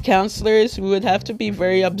 As counselors, we would have to be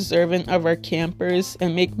very observant of our campers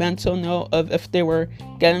and make mental note of if they were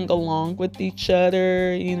getting along with each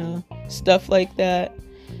other, stuff like that.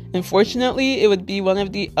 Unfortunately, it would be one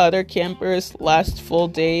of the other campers' last full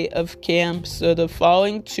day of camp, so the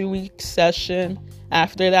following 2-week session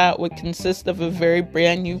after that would consist of a very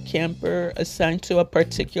brand new camper assigned to a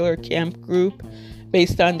particular camp group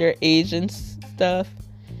based on their age and stuff.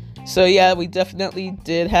 So yeah, we definitely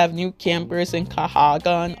did have new campers in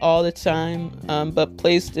Kahagan all the time, but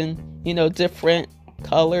placed in, different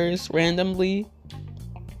colors randomly.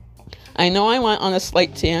 I know I went on a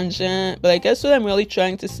slight tangent, but I guess what I'm really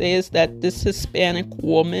trying to say is that this Hispanic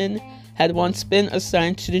woman had once been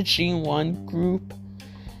assigned to the G1 group.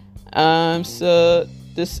 So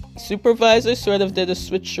this supervisor sort of did a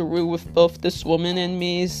switcheroo with both this woman and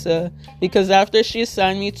me, because after she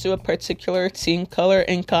assigned me to a particular team color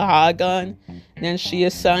in Kahagan, then she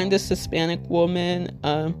assigned this Hispanic woman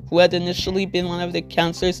who had initially been one of the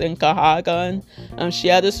counselors in Kahagan. She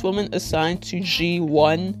had this woman assigned to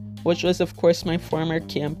G1, which was of course my former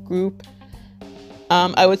camp group.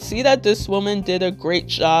 I would see that this woman did a great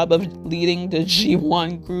job of leading the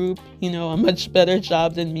G1 group, a much better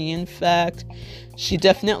job than me, in fact. She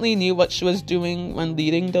definitely knew what she was doing when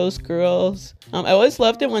leading those girls. I always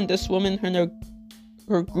loved it when this woman and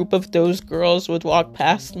her group of those girls would walk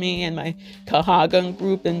past me and my Kahagan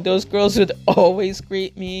group, and those girls would always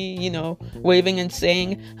greet me, waving and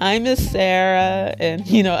saying, "Hi, Miss Sarah," and,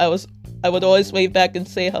 I would always wave back and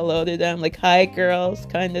say hello to them, like, "Hi, girls,"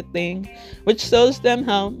 kind of thing, which shows them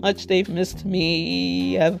how much they've missed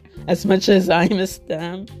me as much as I missed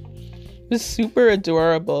them. It was super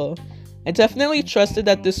adorable. I definitely trusted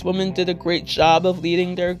that this woman did a great job of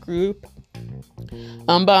leading their group.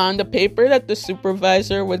 But on the paper that the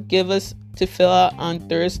supervisor would give us to fill out on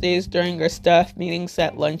Thursdays during our staff meetings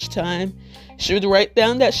at lunchtime, she would write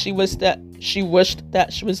down that she wished that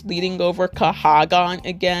she was leading over Kahagan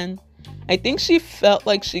again. I think she felt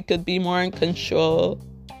like she could be more in control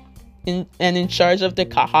in charge of the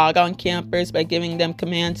Kahagan campers by giving them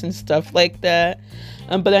commands and stuff like that.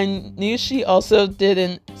 But I knew she also did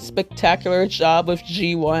a spectacular job with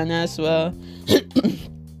G1 as well.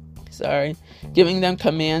 Sorry, giving them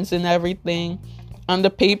commands and everything. On the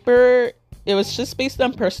paper, it was just based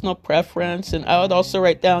on personal preference, and I would also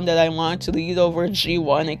write down that I wanted to lead over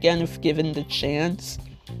G1 again if given the chance.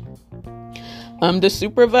 The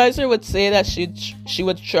supervisor would say that she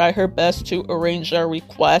would try her best to arrange our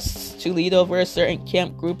requests to lead over a certain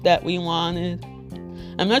camp group that we wanted.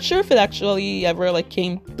 I'm not sure if it actually ever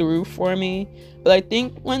came through for me, but I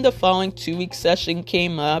think when the following 2-week session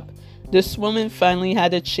came up, this woman finally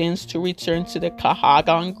had a chance to return to the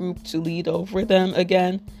Kahagan group to lead over them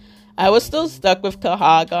again. I was still stuck with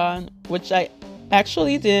Kahagan, which I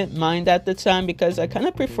actually didn't mind at the time because I kind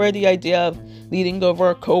of prefer the idea of leading over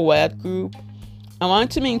a co-ed group. I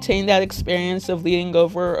wanted to maintain that experience of leading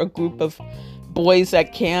over a group of boys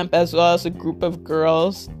at camp as well as a group of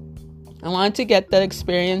girls. I wanted to get that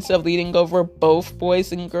experience of leading over both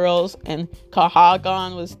boys and girls, and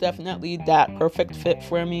Kahagan was definitely that perfect fit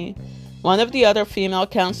for me. One of the other female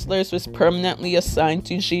counselors was permanently assigned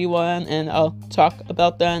to G1, and I'll talk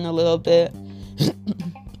about that in a little bit.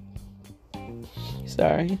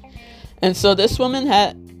 Sorry. And so this woman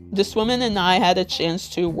and I had a chance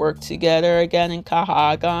to work together again in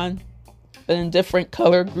Kahagan, but in different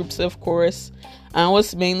color groups, of course. I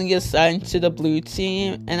was mainly assigned to the blue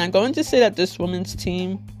team, and I'm going to say that this woman's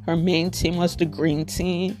team, her main team, was the green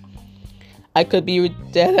team. I could be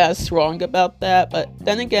dead ass wrong about that, but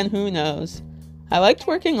then again, who knows? I liked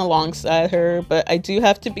working alongside her, but I do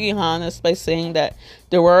have to be honest by saying that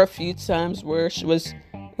there were a few times where she was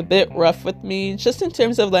a bit rough with me, just in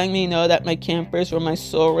terms of letting me know that my campers were my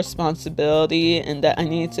sole responsibility and that I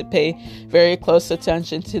needed to pay very close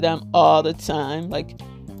attention to them all the time.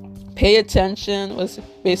 Pay attention was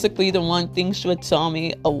basically the one thing she would tell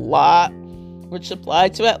me a lot, which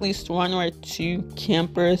applied to at least 1 or 2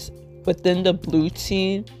 campers within the blue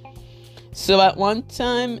team. So at one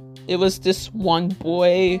time, it was this one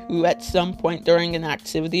boy who at some point during an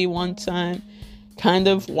activity one time kind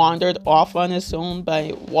of wandered off on his own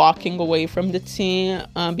by walking away from the team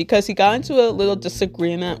because he got into a little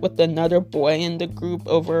disagreement with another boy in the group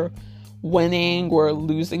over winning or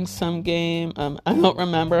losing some game. I don't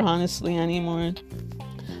remember honestly anymore.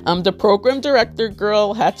 The program director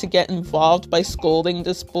girl had to get involved by scolding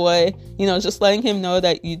this boy, just letting him know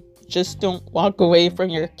that you just don't walk away from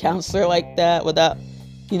your counselor like that without,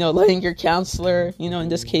 letting your counselor, in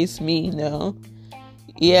this case me, know.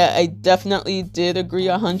 Yeah, I definitely did agree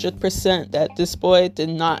 100% that this boy did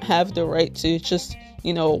not have the right to just,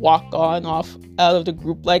 walk off out of the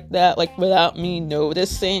group like that, without me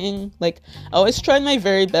noticing. I always tried my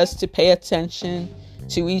very best to pay attention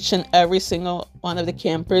to each and every single one of the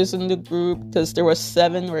campers in the group, because there were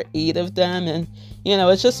 7 or 8 of them, and,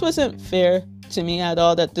 it just wasn't fair to me at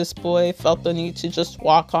all that this boy felt the need to just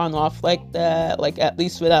walk off like that, at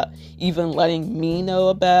least without even letting me know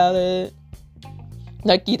about it.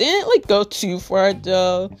 He didn't, go too far,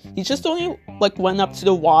 though. He just only, went up to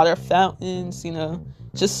the water fountains,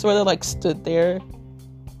 just sort of, stood there,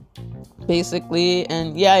 basically.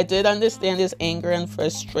 And, yeah, I did understand his anger and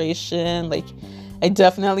frustration. I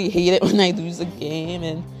definitely hate it when I lose a game.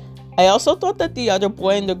 And I also thought that the other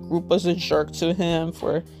boy in the group was a jerk to him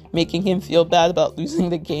for making him feel bad about losing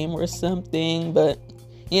the game or something. But,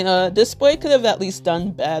 this boy could have at least done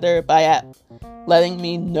better by letting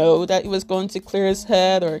me know that he was going to clear his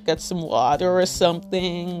head or get some water or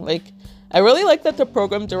something. I really like that the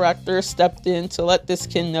program director stepped in to let this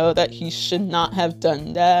kid know that he should not have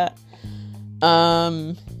done that.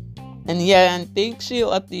 And I think she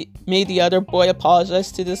made the other boy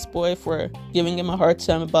apologize to this boy for giving him a hard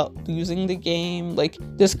time about losing the game.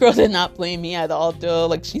 This girl did not blame me at all,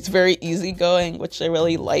 though. She's very easygoing, which I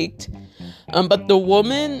really liked. But the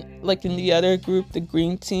woman, in the other group, the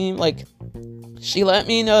green team, she let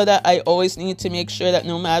me know that I always need to make sure that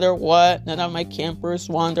no matter what, none of my campers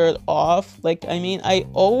wandered off. I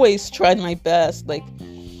always tried my best.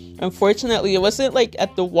 Unfortunately, it wasn't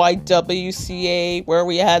at the YWCA where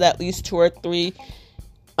we had at least 2 or 3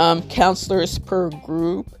 counselors per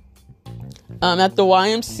group. At the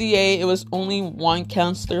YMCA, it was only 1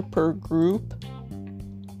 counselor per group.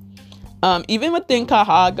 Even within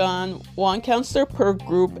Kahagan, 1 counselor per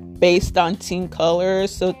group based on team colors.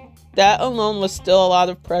 So that alone was still a lot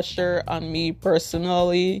of pressure on me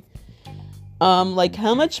personally. How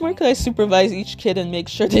much more could I supervise each kid and make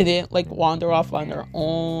sure they didn't, wander off on their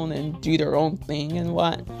own and do their own thing and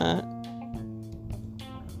whatnot?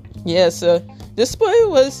 Yeah, so this boy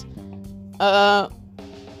was,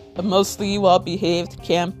 a mostly well-behaved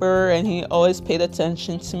camper, and he always paid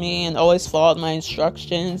attention to me and always followed my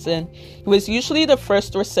instructions, and he was usually the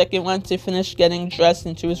first or second one to finish getting dressed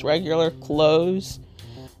into his regular clothes.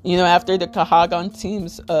 After the Kahagan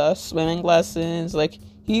team's swimming lessons,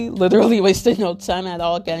 he literally wasted no time at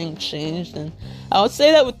all getting changed. And I would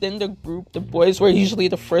say that within the group, the boys were usually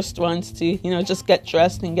the first ones to, just get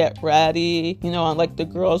dressed and get ready, unlike the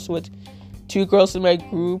girls. With 2 girls in my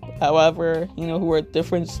group, however, who were a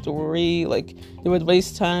different story. They would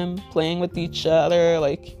waste time playing with each other.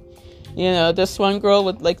 This one girl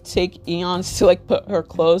would, take eons to, put her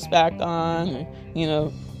clothes back on,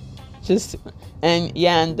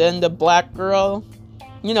 and then the black girl,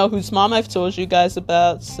 whose mom I've told you guys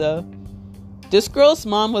about. So this girl's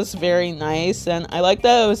mom was very nice, and I like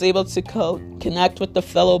that I was able to connect with the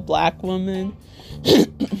fellow black woman.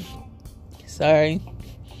 Sorry.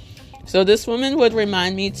 So this woman would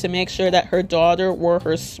remind me to make sure that her daughter wore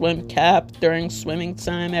her swim cap during swimming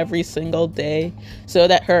time every single day so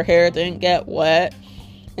that her hair didn't get wet.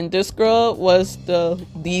 And this girl was the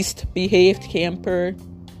least behaved camper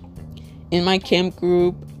in my camp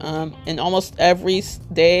group, and almost every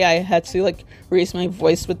day I had to raise my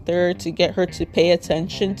voice with her to get her to pay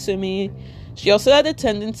attention to me. She also had a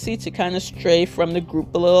tendency to kind of stray from the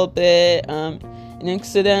group a little bit. An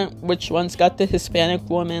incident which once got the Hispanic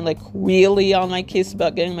woman really on my case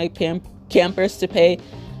about getting my campers to pay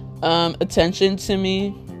attention to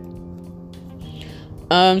me.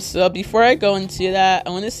 So before I go into that,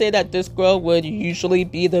 I want to say that this girl would usually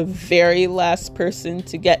be the very last person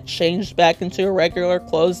to get changed back into her regular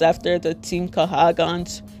clothes after the Team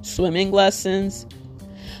Kahagan's swimming lessons.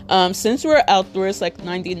 Since we're outdoors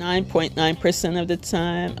 99.9% of the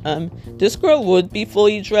time, this girl would be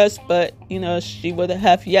fully dressed, but, she would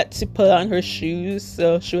have yet to put on her shoes,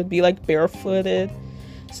 so she would be, barefooted.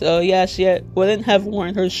 So, yeah, wouldn't have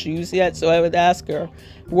worn her shoes yet, so I would ask her,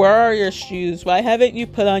 where are your shoes? Why haven't you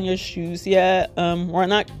put on your shoes yet? We're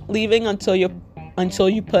not leaving until you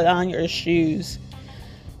put on your shoes.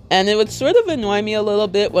 And it would sort of annoy me a little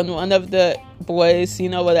bit when one of the boys,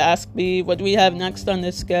 would ask me, what do we have next on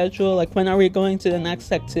the schedule? When are we going to the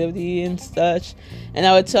next activity and such? And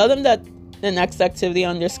I would tell them that the next activity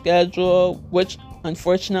on their schedule, which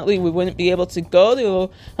unfortunately we wouldn't be able to go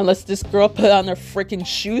to unless this girl put on her freaking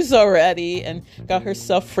shoes already and got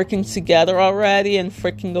herself freaking together already and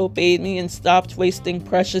freaking obeyed me and stopped wasting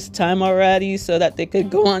precious time already so that they could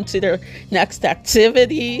go on to their next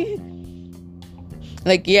activity.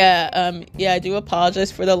 I do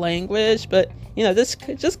apologize for the language, but, this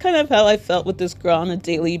just kind of how I felt with this girl on a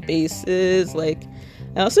daily basis. I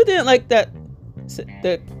also didn't like that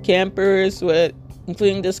the campers would,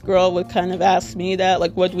 including this girl, would kind of ask me that,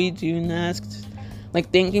 what do we do next?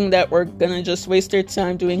 Thinking that we're gonna just waste their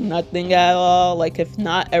time doing nothing at all. If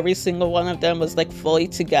not every single one of them was, fully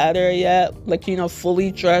together yet.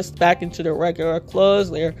 Fully dressed back into their regular clothes,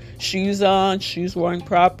 their shoes on, shoes worn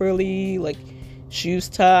properly, shoes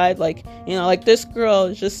tied, this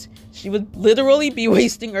girl, she would literally be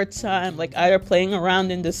wasting her time, either playing around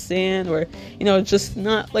in the sand or, just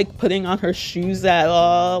not, putting on her shoes at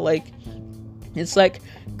all. It's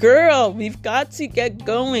girl, we've got to get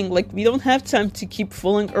going. We don't have time to keep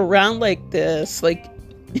fooling around like this.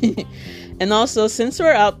 And also, since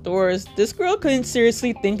we're outdoors, this girl couldn't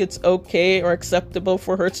seriously think it's okay or acceptable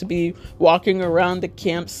for her to be walking around the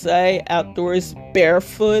campsite outdoors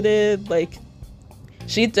barefooted.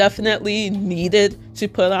 She definitely needed to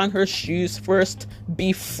put on her shoes first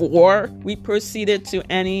before we proceeded to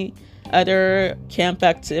any other camp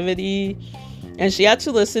activity. And she had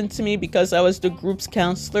to listen to me because I was the group's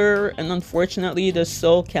counselor and unfortunately the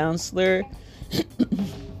sole counselor.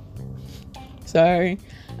 Sorry.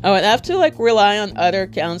 I would have to rely on other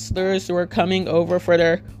counselors who were coming over for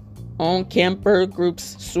their own camper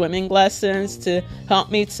group's swimming lessons to help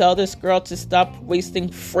me tell this girl to stop wasting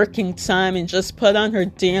freaking time and just put on her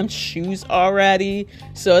damn shoes already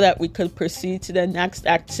so that we could proceed to the next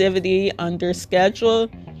activity under schedule.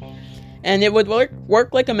 And it would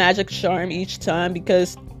work like a magic charm each time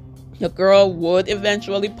because the girl would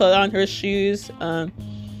eventually put on her shoes,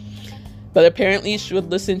 but apparently she would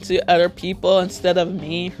listen to other people instead of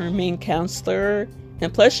me, her main counselor.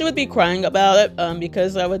 And plus she would be crying about it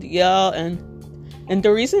because I would yell, and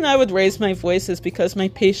the reason I would raise my voice is because my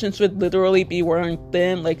patience would literally be wearing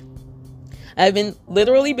thin. I've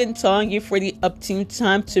literally been telling you for the upteen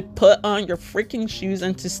time to put on your freaking shoes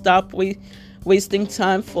and to stop wasting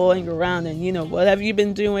time fooling around. And what have you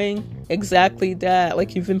been doing? Exactly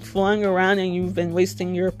that. You've been fooling around and you've been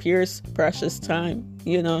wasting your peers' precious time.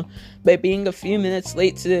 by being a few minutes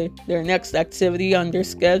late to their next activity on their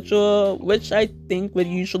schedule, which I think would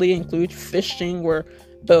usually include fishing or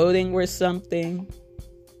boating or something.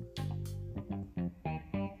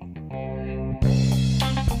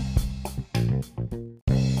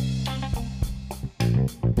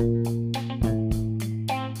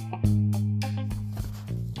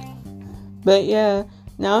 But yeah,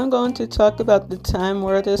 now I'm going to talk about the time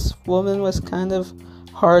where this woman was kind of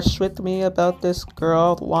harsh with me about this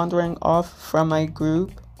girl wandering off from my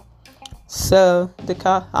group. So, the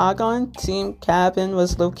Kahagan team cabin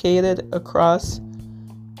was located across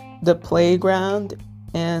the playground,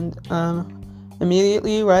 and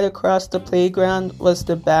immediately right across the playground was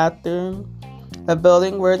the bathroom, a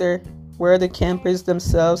building where the campers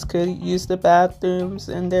themselves could use the bathrooms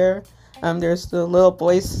in there. There's the little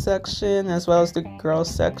boys section as well as the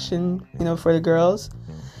girls section, for the girls.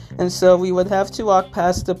 And so we would have to walk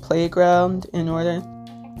past the playground in order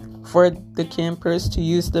for the campers to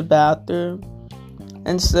use the bathroom.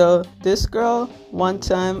 And so this girl, one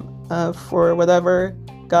time, for whatever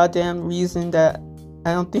goddamn reason that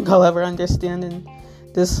I don't think I'll ever understand in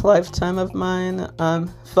this lifetime of mine,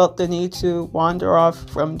 felt the need to wander off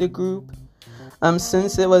from the group.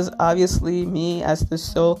 Since it was obviously me as the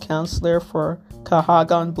sole counselor for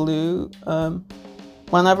Kahagan Blue,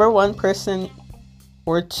 whenever one person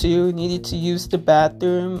or two needed to use the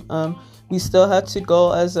bathroom, we still had to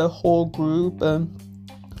go as a whole group,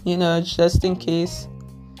 just in case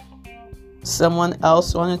someone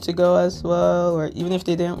else wanted to go as well, or even if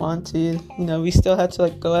they didn't want to, we still had to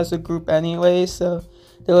go as a group anyway. So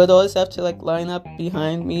they would always have to line up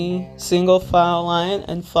behind me, single file line,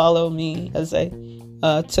 and follow me as I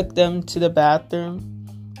took them to the bathroom.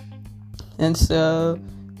 And so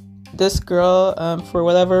this girl, for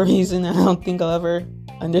whatever reason I don't think I'll ever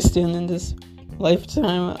understand in this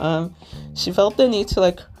lifetime, she felt the need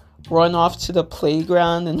to run off to the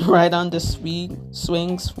playground and ride on the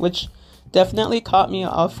swings, which definitely caught me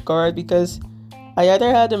off guard because I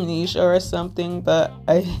either had amnesia or something, but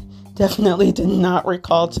I definitely did not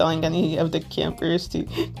recall telling any of the campers to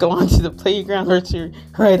go onto the playground or to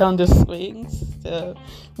ride on the swings. So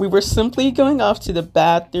we were simply going off to the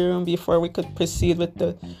bathroom before we could proceed with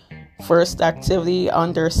the first activity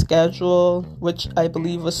on their schedule, which I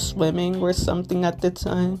believe was swimming or something at the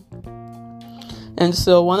time. And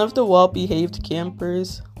so one of the well-behaved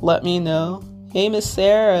campers let me know, "Hey, Miss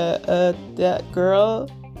Sarah, that girl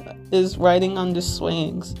is riding on the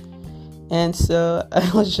swings." And so I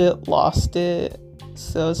legit lost it.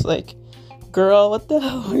 So it's girl, what the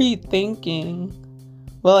hell were you thinking?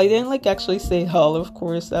 Well, I didn't actually say hell, of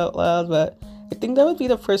course, out loud, but I think that would be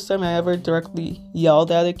the first time I ever directly yelled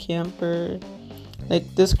at a camper.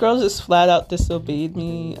 This girl just flat out disobeyed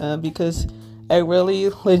me because I really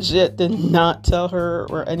legit did not tell her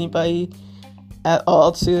or anybody at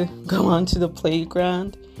all to go onto the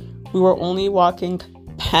playground. We were only walking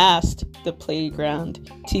past the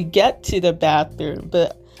playground to get to the bathroom,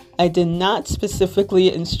 but I did not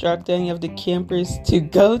specifically instruct any of the campers to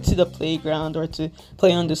go to the playground or to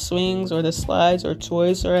play on the swings or the slides or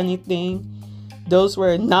toys or anything. Those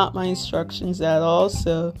were not my instructions at all,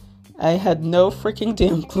 so I had no freaking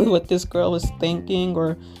damn clue what this girl was thinking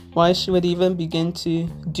or why she would even begin to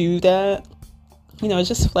do that.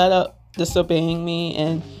 Just flat out disobeying me.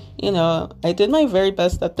 And I did my very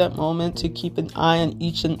best at that moment to keep an eye on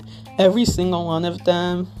each and every single one of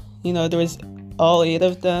them. There was all 8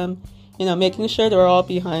 of them, making sure they were all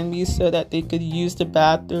behind me so that they could use the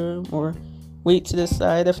bathroom or wait to the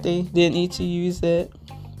side if they didn't need to use it.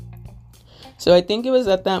 So I think it was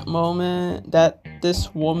at that moment that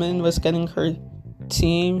this woman was getting her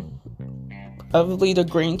team, probably the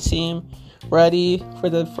green team, ready for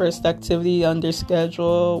the first activity on their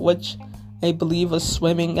schedule, which I believe was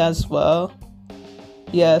swimming as well.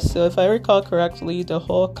 Yeah, so if I recall correctly, the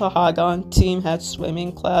whole Kahagan team had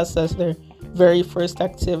swimming class as their very first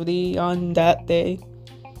activity on that day.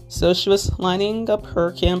 So she was lining up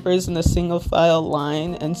her campers in a single file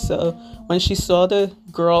line, and so when she saw the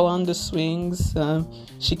girl on the swings,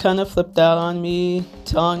 she kind of flipped out on me,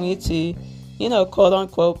 telling me to, quote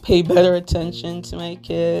unquote, pay better attention to my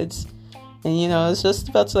kids. And, I was just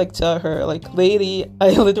about to, tell her, lady, I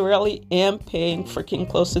literally am paying freaking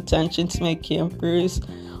close attention to my campers.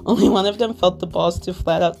 Only one of them felt the balls to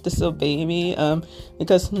flat out disobey me,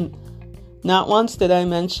 because not once did I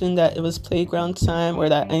mention that it was playground time or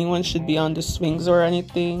that anyone should be on the swings or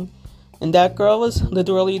anything. And that girl was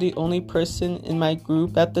literally the only person in my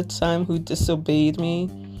group at the time who disobeyed me.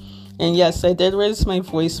 And yes, I did raise my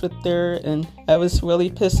voice with her, and I was really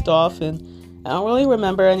pissed off, and I don't really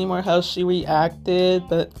remember anymore how she reacted,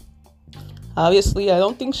 but obviously, I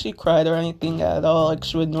don't think she cried or anything at all, like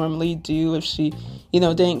she would normally do if she,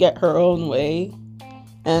 didn't get her own way.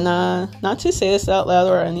 And not to say this out loud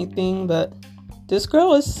or anything, but this girl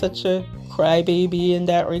was such a crybaby in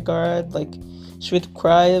that regard. Like, she would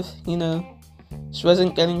cry if, she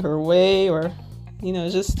wasn't getting her way, or,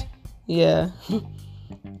 just, yeah.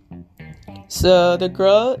 So the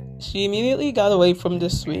girl, she immediately got away from the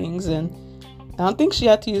swings, and I don't think she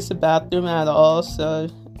had to use the bathroom at all, so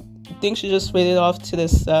I think she just waited off to the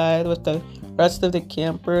side with the rest of the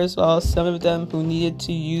campers, while some of them who needed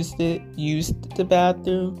to used the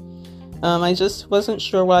bathroom. I just wasn't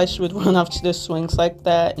sure why she would run off to the swings like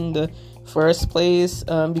that in the first place,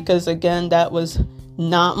 because again, that was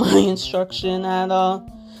not my instruction at all.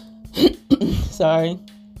 Sorry.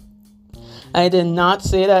 I did not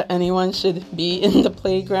say that anyone should be in the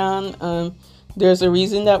playground. There's a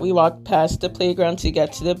reason that we walk past the playground to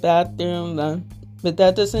get to the bathroom, but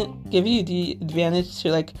that doesn't give you the advantage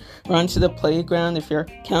to run to the playground if your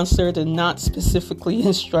counselor did not specifically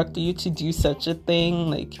instruct you to do such a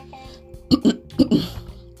thing.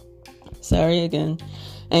 Sorry again.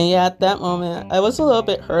 And yeah, at that moment, I was a little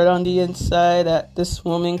bit hurt on the inside that this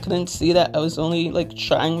woman couldn't see that I was only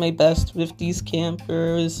trying my best with these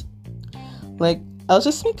campers. I'll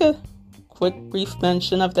just make a quick brief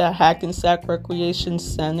mention of the Hackensack Recreation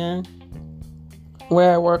Center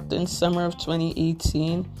where I worked in summer of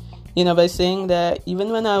 2018, by saying that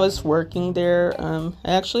even when I was working there, I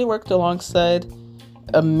actually worked alongside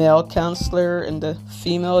a male counselor and the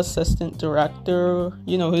female assistant director,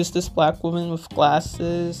 who's this black woman with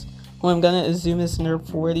glasses, who I'm going to assume is in her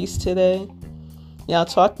 40s today. Yeah, I'll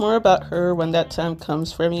talk more about her when that time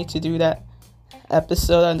comes for me to do that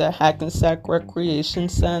episode on the Hackensack Recreation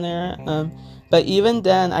Center. But even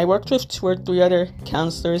then, I worked with 2 or 3 other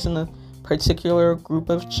counselors in a particular group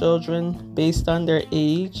of children based on their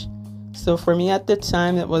age. So for me at the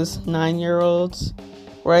time, it was 9-year-olds.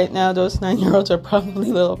 Right now, those 9-year-olds are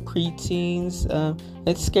probably little preteens.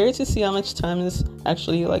 It's scary to see how much time has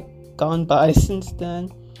actually gone by since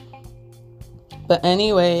then. But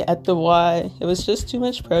anyway, at the Y, it was just too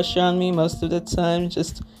much pressure on me most of the time,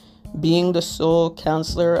 just being the sole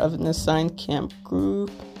counselor of an assigned camp group.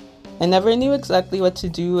 I never knew exactly what to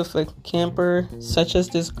do if a camper, such as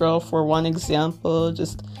this girl for one example,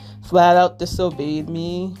 just flat out disobeyed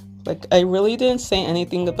me. I really didn't say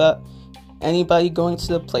anything about anybody going to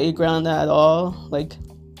the playground at all.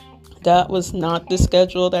 That was not the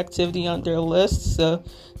scheduled activity on their list, so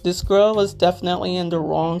this girl was definitely in the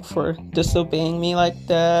wrong for disobeying me like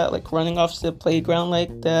that, running off to the playground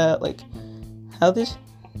like that. How did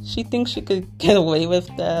she think she could get away with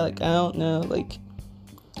that? I don't know.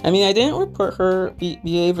 I didn't report her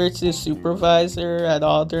behavior to the supervisor at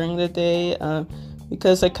all during the day,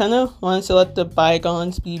 because I kind of wanted to let the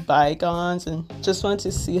bygones be bygones and just wanted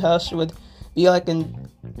to see how she would be in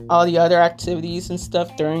all the other activities and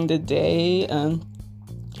stuff during the day.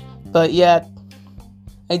 But yeah,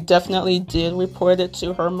 I definitely did report it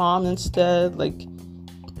to her mom instead.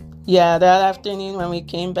 That afternoon when we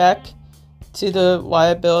came back to the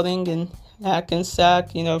Y building in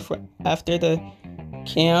Hackensack, after the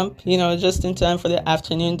camp, just in time for the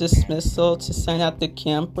afternoon dismissal to sign out the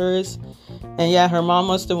campers. And yeah, her mom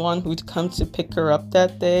was the one who'd come to pick her up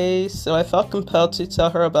that day, so I felt compelled to tell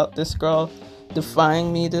her about this girl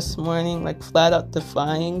defying me this morning, flat out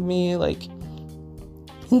defying me,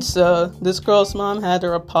 and so this girl's mom had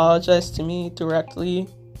her apologize to me directly,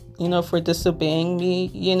 for disobeying me,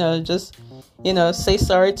 just, say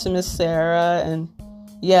sorry to Miss Sarah. And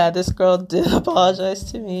yeah, this girl did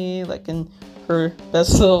apologize to me, in her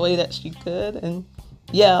best little way that she could, and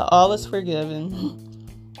yeah, all was forgiven.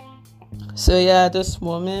 So yeah, this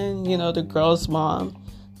woman, the girl's mom,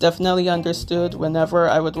 definitely understood whenever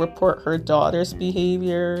I would report her daughter's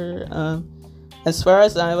behavior. As far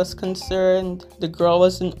as I was concerned, the girl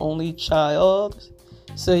was an only child.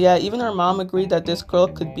 So yeah, even her mom agreed that this girl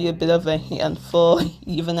could be a bit of a handful,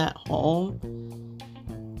 even at home.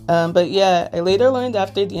 But yeah, I later learned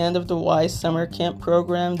after the end of the Y summer camp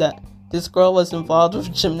program that this girl was involved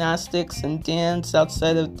with gymnastics and dance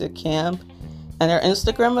outside of the camp. And her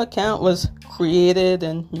Instagram account was created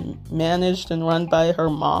and managed and run by her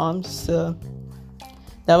mom. So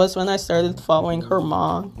that was when I started following her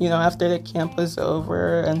mom, after the camp was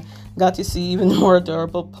over, and got to see even more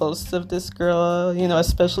adorable posts of this girl,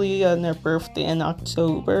 especially on her birthday in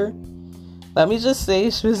October. Let me just say,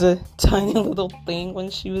 she was a tiny little thing when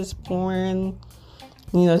she was born,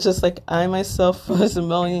 just like I myself was a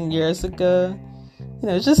million years ago,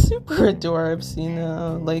 just super adorbs,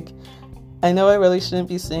 I know I really shouldn't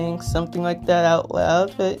be saying something like that out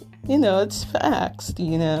loud, but, it's facts,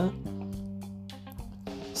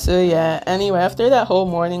 So yeah, anyway, after that whole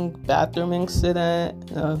morning bathroom incident,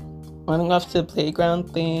 running off to the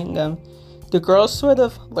playground thing, the girls sort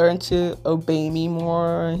of learned to obey me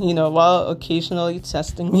more, while occasionally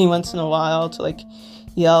testing me once in a while to like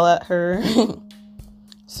yell at her.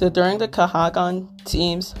 So during the Kahagan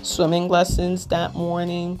team's swimming lessons that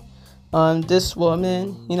morning, this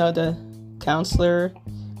woman, the counselor,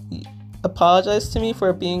 apologized to me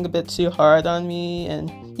for being a bit too hard on me,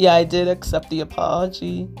 and yeah, I did accept the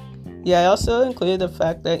apology. Yeah, I also included the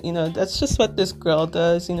fact that, that's just what this girl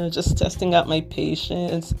does, just testing out my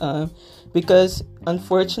patience, because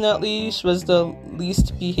unfortunately she was the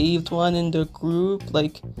least behaved one in the group,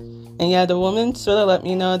 and yeah, the woman sort of let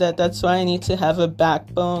me know that that's why I need to have a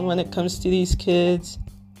backbone when it comes to these kids,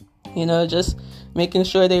 just making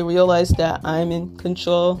sure they realize that I'm in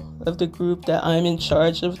control of the group, that I'm in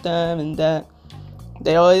charge of them, and that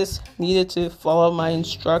they always needed to follow my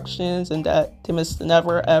instructions, and that they must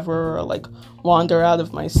never ever wander out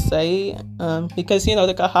of my sight, because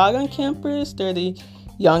the Kahagan campers, they're the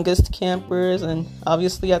youngest campers, and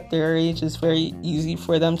obviously at their age it's very easy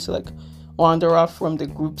for them to wander off from the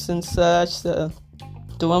groups and such. So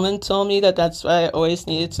the woman told me that that's why I always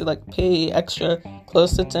needed to pay extra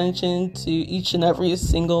close attention to each and every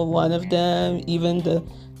single one of them, even the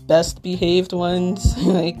best behaved ones.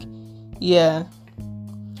 Yeah.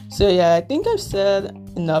 So yeah, I think I've said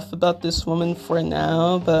enough about this woman for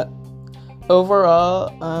now, but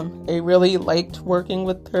overall, I really liked working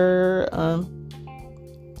with her.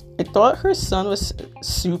 I thought her son was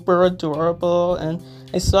super adorable, and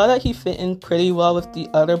I saw that he fit in pretty well with the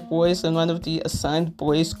other boys in one of the assigned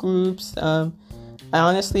boys groups. I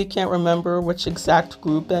honestly can't remember which exact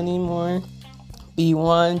group anymore,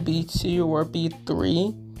 B1, B2, or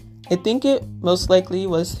B3. I think it most likely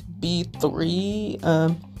was B3,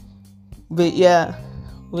 but yeah,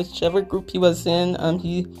 whichever group he was in,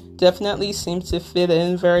 he definitely seemed to fit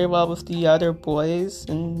in very well with the other boys,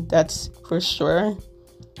 and that's for sure.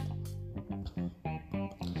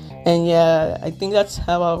 And yeah, I think that's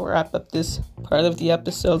how I'll wrap up this part of the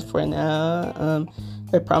episode for now.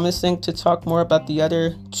 By promising to talk more about the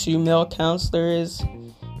other two male counselors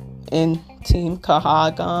in Team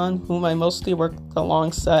Kahagan, whom I mostly worked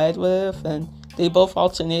alongside with, and they both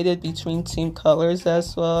alternated between team colors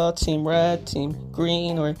as well, Team Red, Team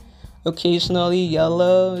Green, or occasionally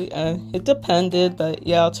yellow. It depended, but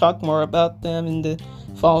yeah, I'll talk more about them in the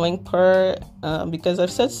following part, because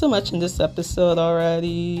I've said so much in this episode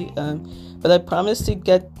already, but I promise to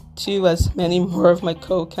get to as many more of my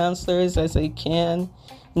co-counselors as I can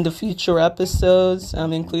in the future episodes,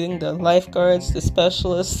 including the lifeguards, the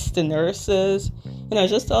specialists, the nurses,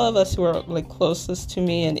 just all of us who are closest to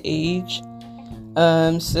me in age.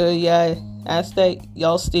 So yeah, I ask that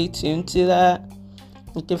y'all stay tuned to that.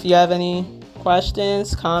 If you have any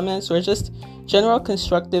questions, comments, or just general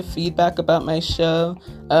constructive feedback about my show,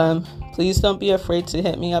 please don't be afraid to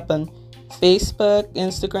hit me up on Facebook,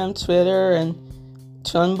 Instagram, Twitter, and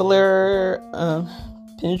Tumblr,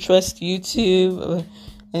 Pinterest, YouTube, or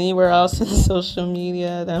anywhere else in social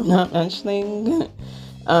media that I'm not mentioning.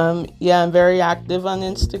 Yeah, I'm very active on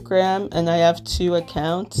Instagram, and I have 2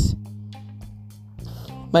 accounts.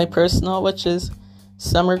 My personal, which is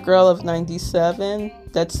Summer Girl of 97,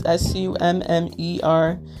 that's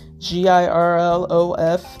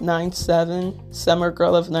SUMMERGIRLOF97, Summer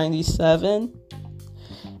Girl of 97.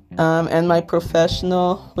 And my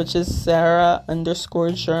professional, which is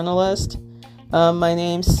Sarah_journalist. My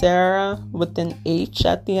name's Sarah with an H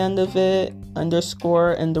at the end of it,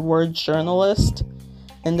 _ and the word journalist.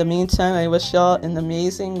 In the meantime, I wish y'all an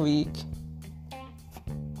amazing week.